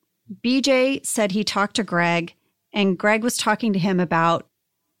commentary, BJ said he talked to Greg, and Greg was talking to him about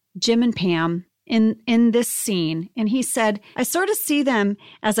Jim and Pam in this scene. And he said, I sort of see them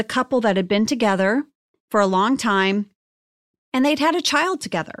as a couple that had been together for a long time, and they'd had a child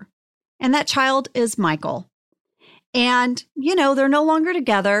together. And that child is Michael. And, they're no longer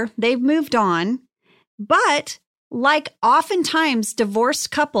together. They've moved on. But like oftentimes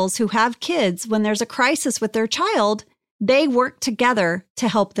divorced couples who have kids, when there's a crisis with their child, they work together to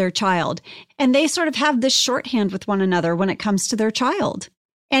help their child. And they sort of have this shorthand with one another when it comes to their child.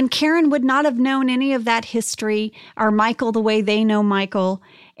 And Karen would not have known any of that history or Michael the way they know Michael.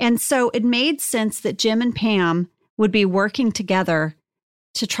 And so it made sense that Jim and Pam would be working together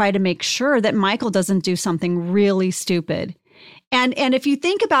to try to make sure that Michael doesn't do something really stupid. And if you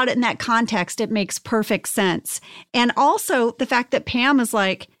think about it in that context, it makes perfect sense. And also the fact that Pam is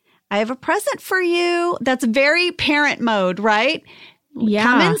like, I have a present for you. That's very parent mode, right? Yeah.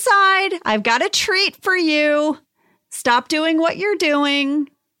 Come inside. I've got a treat for you. Stop doing what you're doing.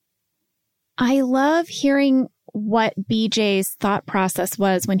 I love hearing what BJ's thought process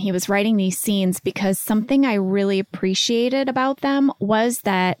was when he was writing these scenes, because something I really appreciated about them was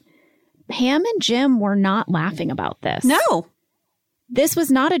that Pam and Jim were not laughing about this. No. This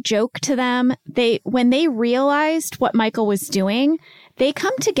was not a joke to them. When they realized what Michael was doing, they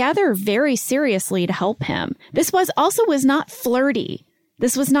come together very seriously to help him. This was not flirty.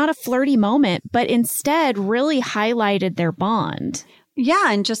 This was not a flirty moment, but instead really highlighted their bond.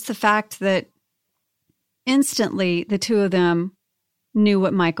 Yeah, and just the fact that instantly the two of them knew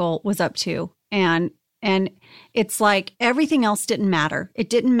what Michael was up to. And it's like everything else didn't matter. It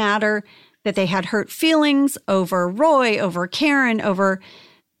didn't matter that they had hurt feelings over Roy, over Karen, over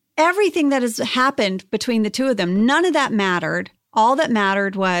everything that has happened between the two of them. None of that mattered. All that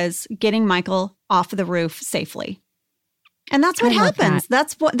mattered was getting Michael off the roof safely. And that's what happens.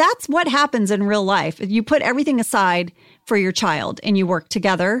 That's what happens in real life. You put everything aside for your child and you work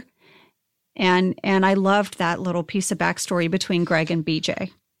together. And I loved that little piece of backstory between Greg and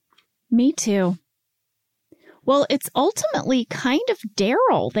BJ. Me too. Well, it's ultimately kind of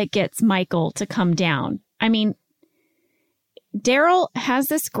Daryl that gets Michael to come down. I mean, Daryl has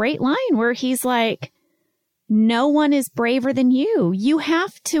this great line where he's like, no one is braver than you. You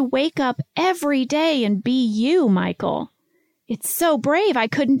have to wake up every day and be you, Michael. It's so brave. I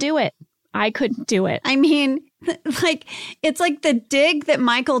couldn't do it. I mean, like, it's like the dig that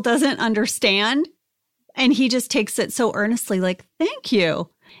Michael doesn't understand. And he just takes it so earnestly, like, thank you.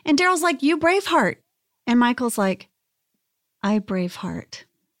 And Daryl's like, you Braveheart. And Michael's like, I Braveheart.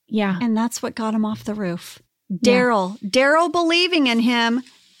 Yeah. And that's what got him off the roof. Daryl believing in him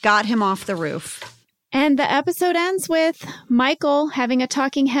got him off the roof. And the episode ends with Michael having a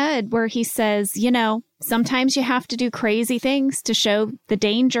talking head where he says, sometimes you have to do crazy things to show the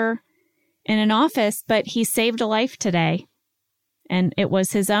danger in an office, but he saved a life today. And it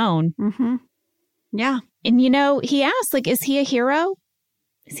was his own. Mm-hmm. Yeah. And, he asked, like, is he a hero?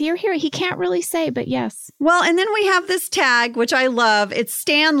 Is he a hero? He can't really say, but yes. Well, and then we have this tag, which I love. It's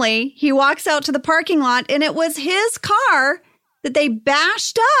Stanley. He walks out to the parking lot, and it was his car that they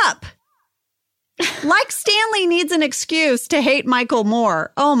bashed up. Like Stanley needs an excuse to hate Michael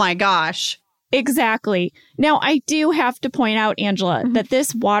more. Oh, my gosh. Exactly. Now, I do have to point out, Angela, that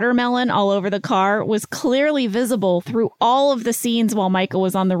this watermelon all over the car was clearly visible through all of the scenes while Michael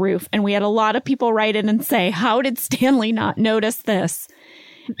was on the roof. And we had a lot of people write in and say, how did Stanley not notice this?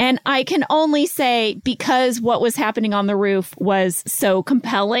 And I can only say because what was happening on the roof was so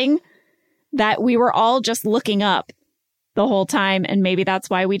compelling that we were all just looking up the whole time. And maybe that's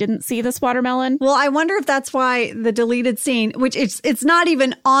why we didn't see this watermelon. Well, I wonder if that's why the deleted scene, which it's not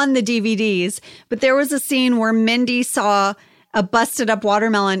even on the DVDs, but there was a scene where Mindy saw a busted up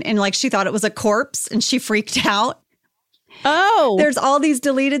watermelon and like she thought it was a corpse and she freaked out. Oh, there's all these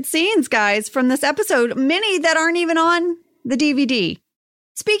deleted scenes, guys, from this episode, many that aren't even on the DVD.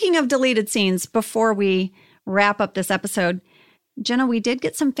 Speaking of deleted scenes, before we wrap up this episode, Jenna, we did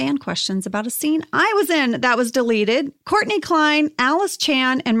get some fan questions about a scene I was in that was deleted. Courtney Klein, Alice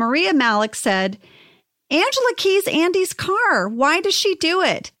Chan, and Maria Malik said, Angela keys Andy's car. Why does she do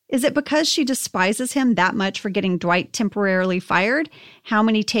it? Is it because she despises him that much for getting Dwight temporarily fired? How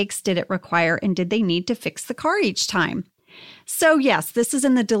many takes did it require, and did they need to fix the car each time? So yes, this is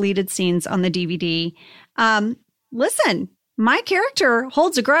in the deleted scenes on the DVD. Listen, my character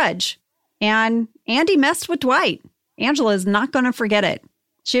holds a grudge, and Andy messed with Dwight. Angela is not going to forget it.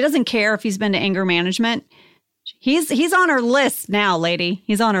 She doesn't care if he's been to anger management. He's on her list now, lady.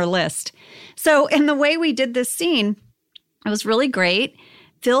 He's on her list. So in the way we did this scene, it was really great.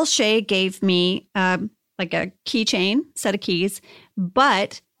 Phil Shea gave me like a keychain, set of keys.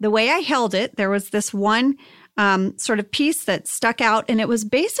 But the way I held it, there was this one sort of piece that stuck out, and it was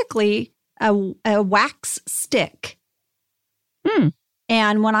basically a wax stick.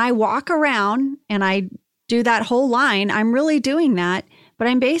 And when I walk around and I do that whole line, I'm really doing that, but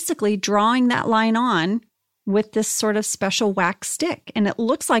I'm basically drawing that line on with this sort of special wax stick. And it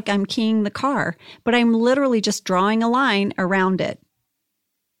looks like I'm keying the car, but I'm literally just drawing a line around it.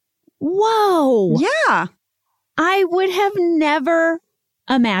 Whoa. Yeah. I would have never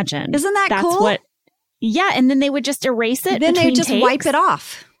imagined. Isn't that cool? Yeah. And then they would just erase it. Then they just takes. wipe it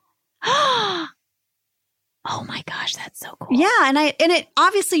off. Oh my gosh, that's so cool. Yeah, and it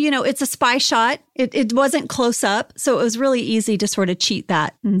obviously, it's a spy shot. It wasn't close up, so it was really easy to sort of cheat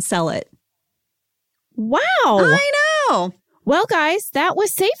that and sell it. Wow. I know. Well, guys, that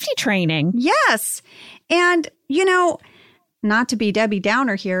was safety training. Yes. And, not to be Debbie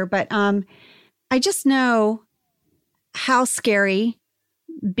Downer here, but I just know how scary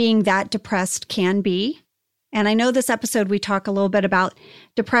being that depressed can be. And I know this episode we talk a little bit about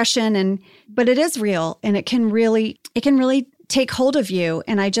depression, but it is real and it can really take hold of you.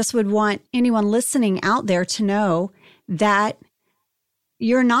 And I just would want anyone listening out there to know that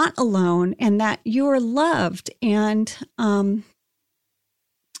you're not alone and that you are loved. And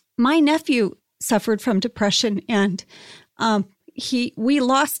my nephew suffered from depression, and we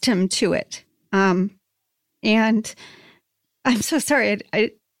lost him to it. And I'm so sorry.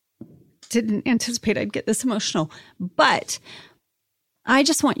 I didn't anticipate I'd get this emotional, but I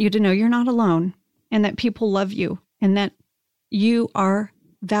just want you to know you're not alone and that people love you and that you are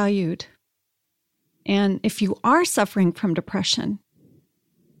valued. And if you are suffering from depression,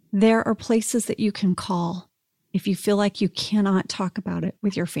 there are places that you can call if you feel like you cannot talk about it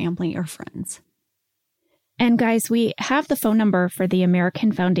with your family or friends. And guys, we have the phone number for the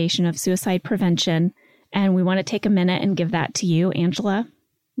American Foundation of Suicide Prevention, and we want to take a minute and give that to you, Angela.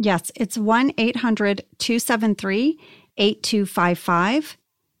 Yes, it's 1-800-273-8255,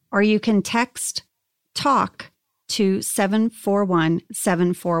 or you can text TALK to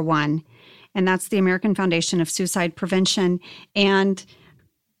 741-741. And that's the American Foundation of Suicide Prevention. And,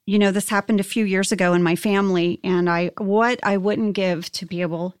 this happened a few years ago in my family, and what I wouldn't give to be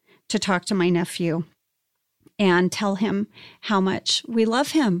able to talk to my nephew and tell him how much we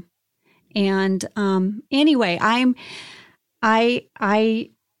love him. And anyway, I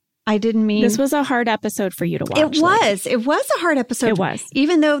didn't mean... This was a hard episode for you to watch. It was. It was a hard episode. It was.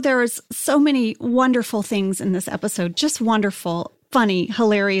 Even though there was so many wonderful things in this episode, just wonderful, funny,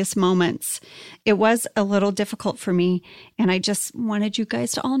 hilarious moments. It was a little difficult for me. And I just wanted you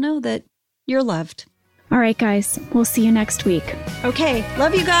guys to all know that you're loved. All right, guys. We'll see you next week. Okay.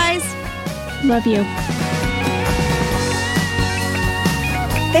 Love you guys. Love you.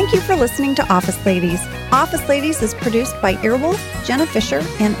 Thank you for listening to Office Ladies. Office Ladies is produced by Earwolf, Jenna Fisher,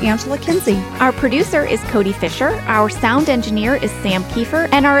 and Angela Kinsey. Our producer is Cody Fisher, our sound engineer is Sam Kiefer,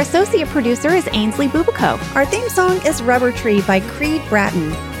 and our associate producer is Ainsley Bubico. Our theme song is Rubber Tree by Creed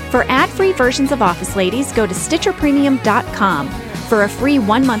Bratton. For ad-free versions of Office Ladies, go to StitcherPremium.com. For a free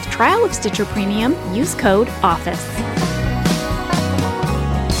 1-month trial of Stitcher Premium, use code OFFICE.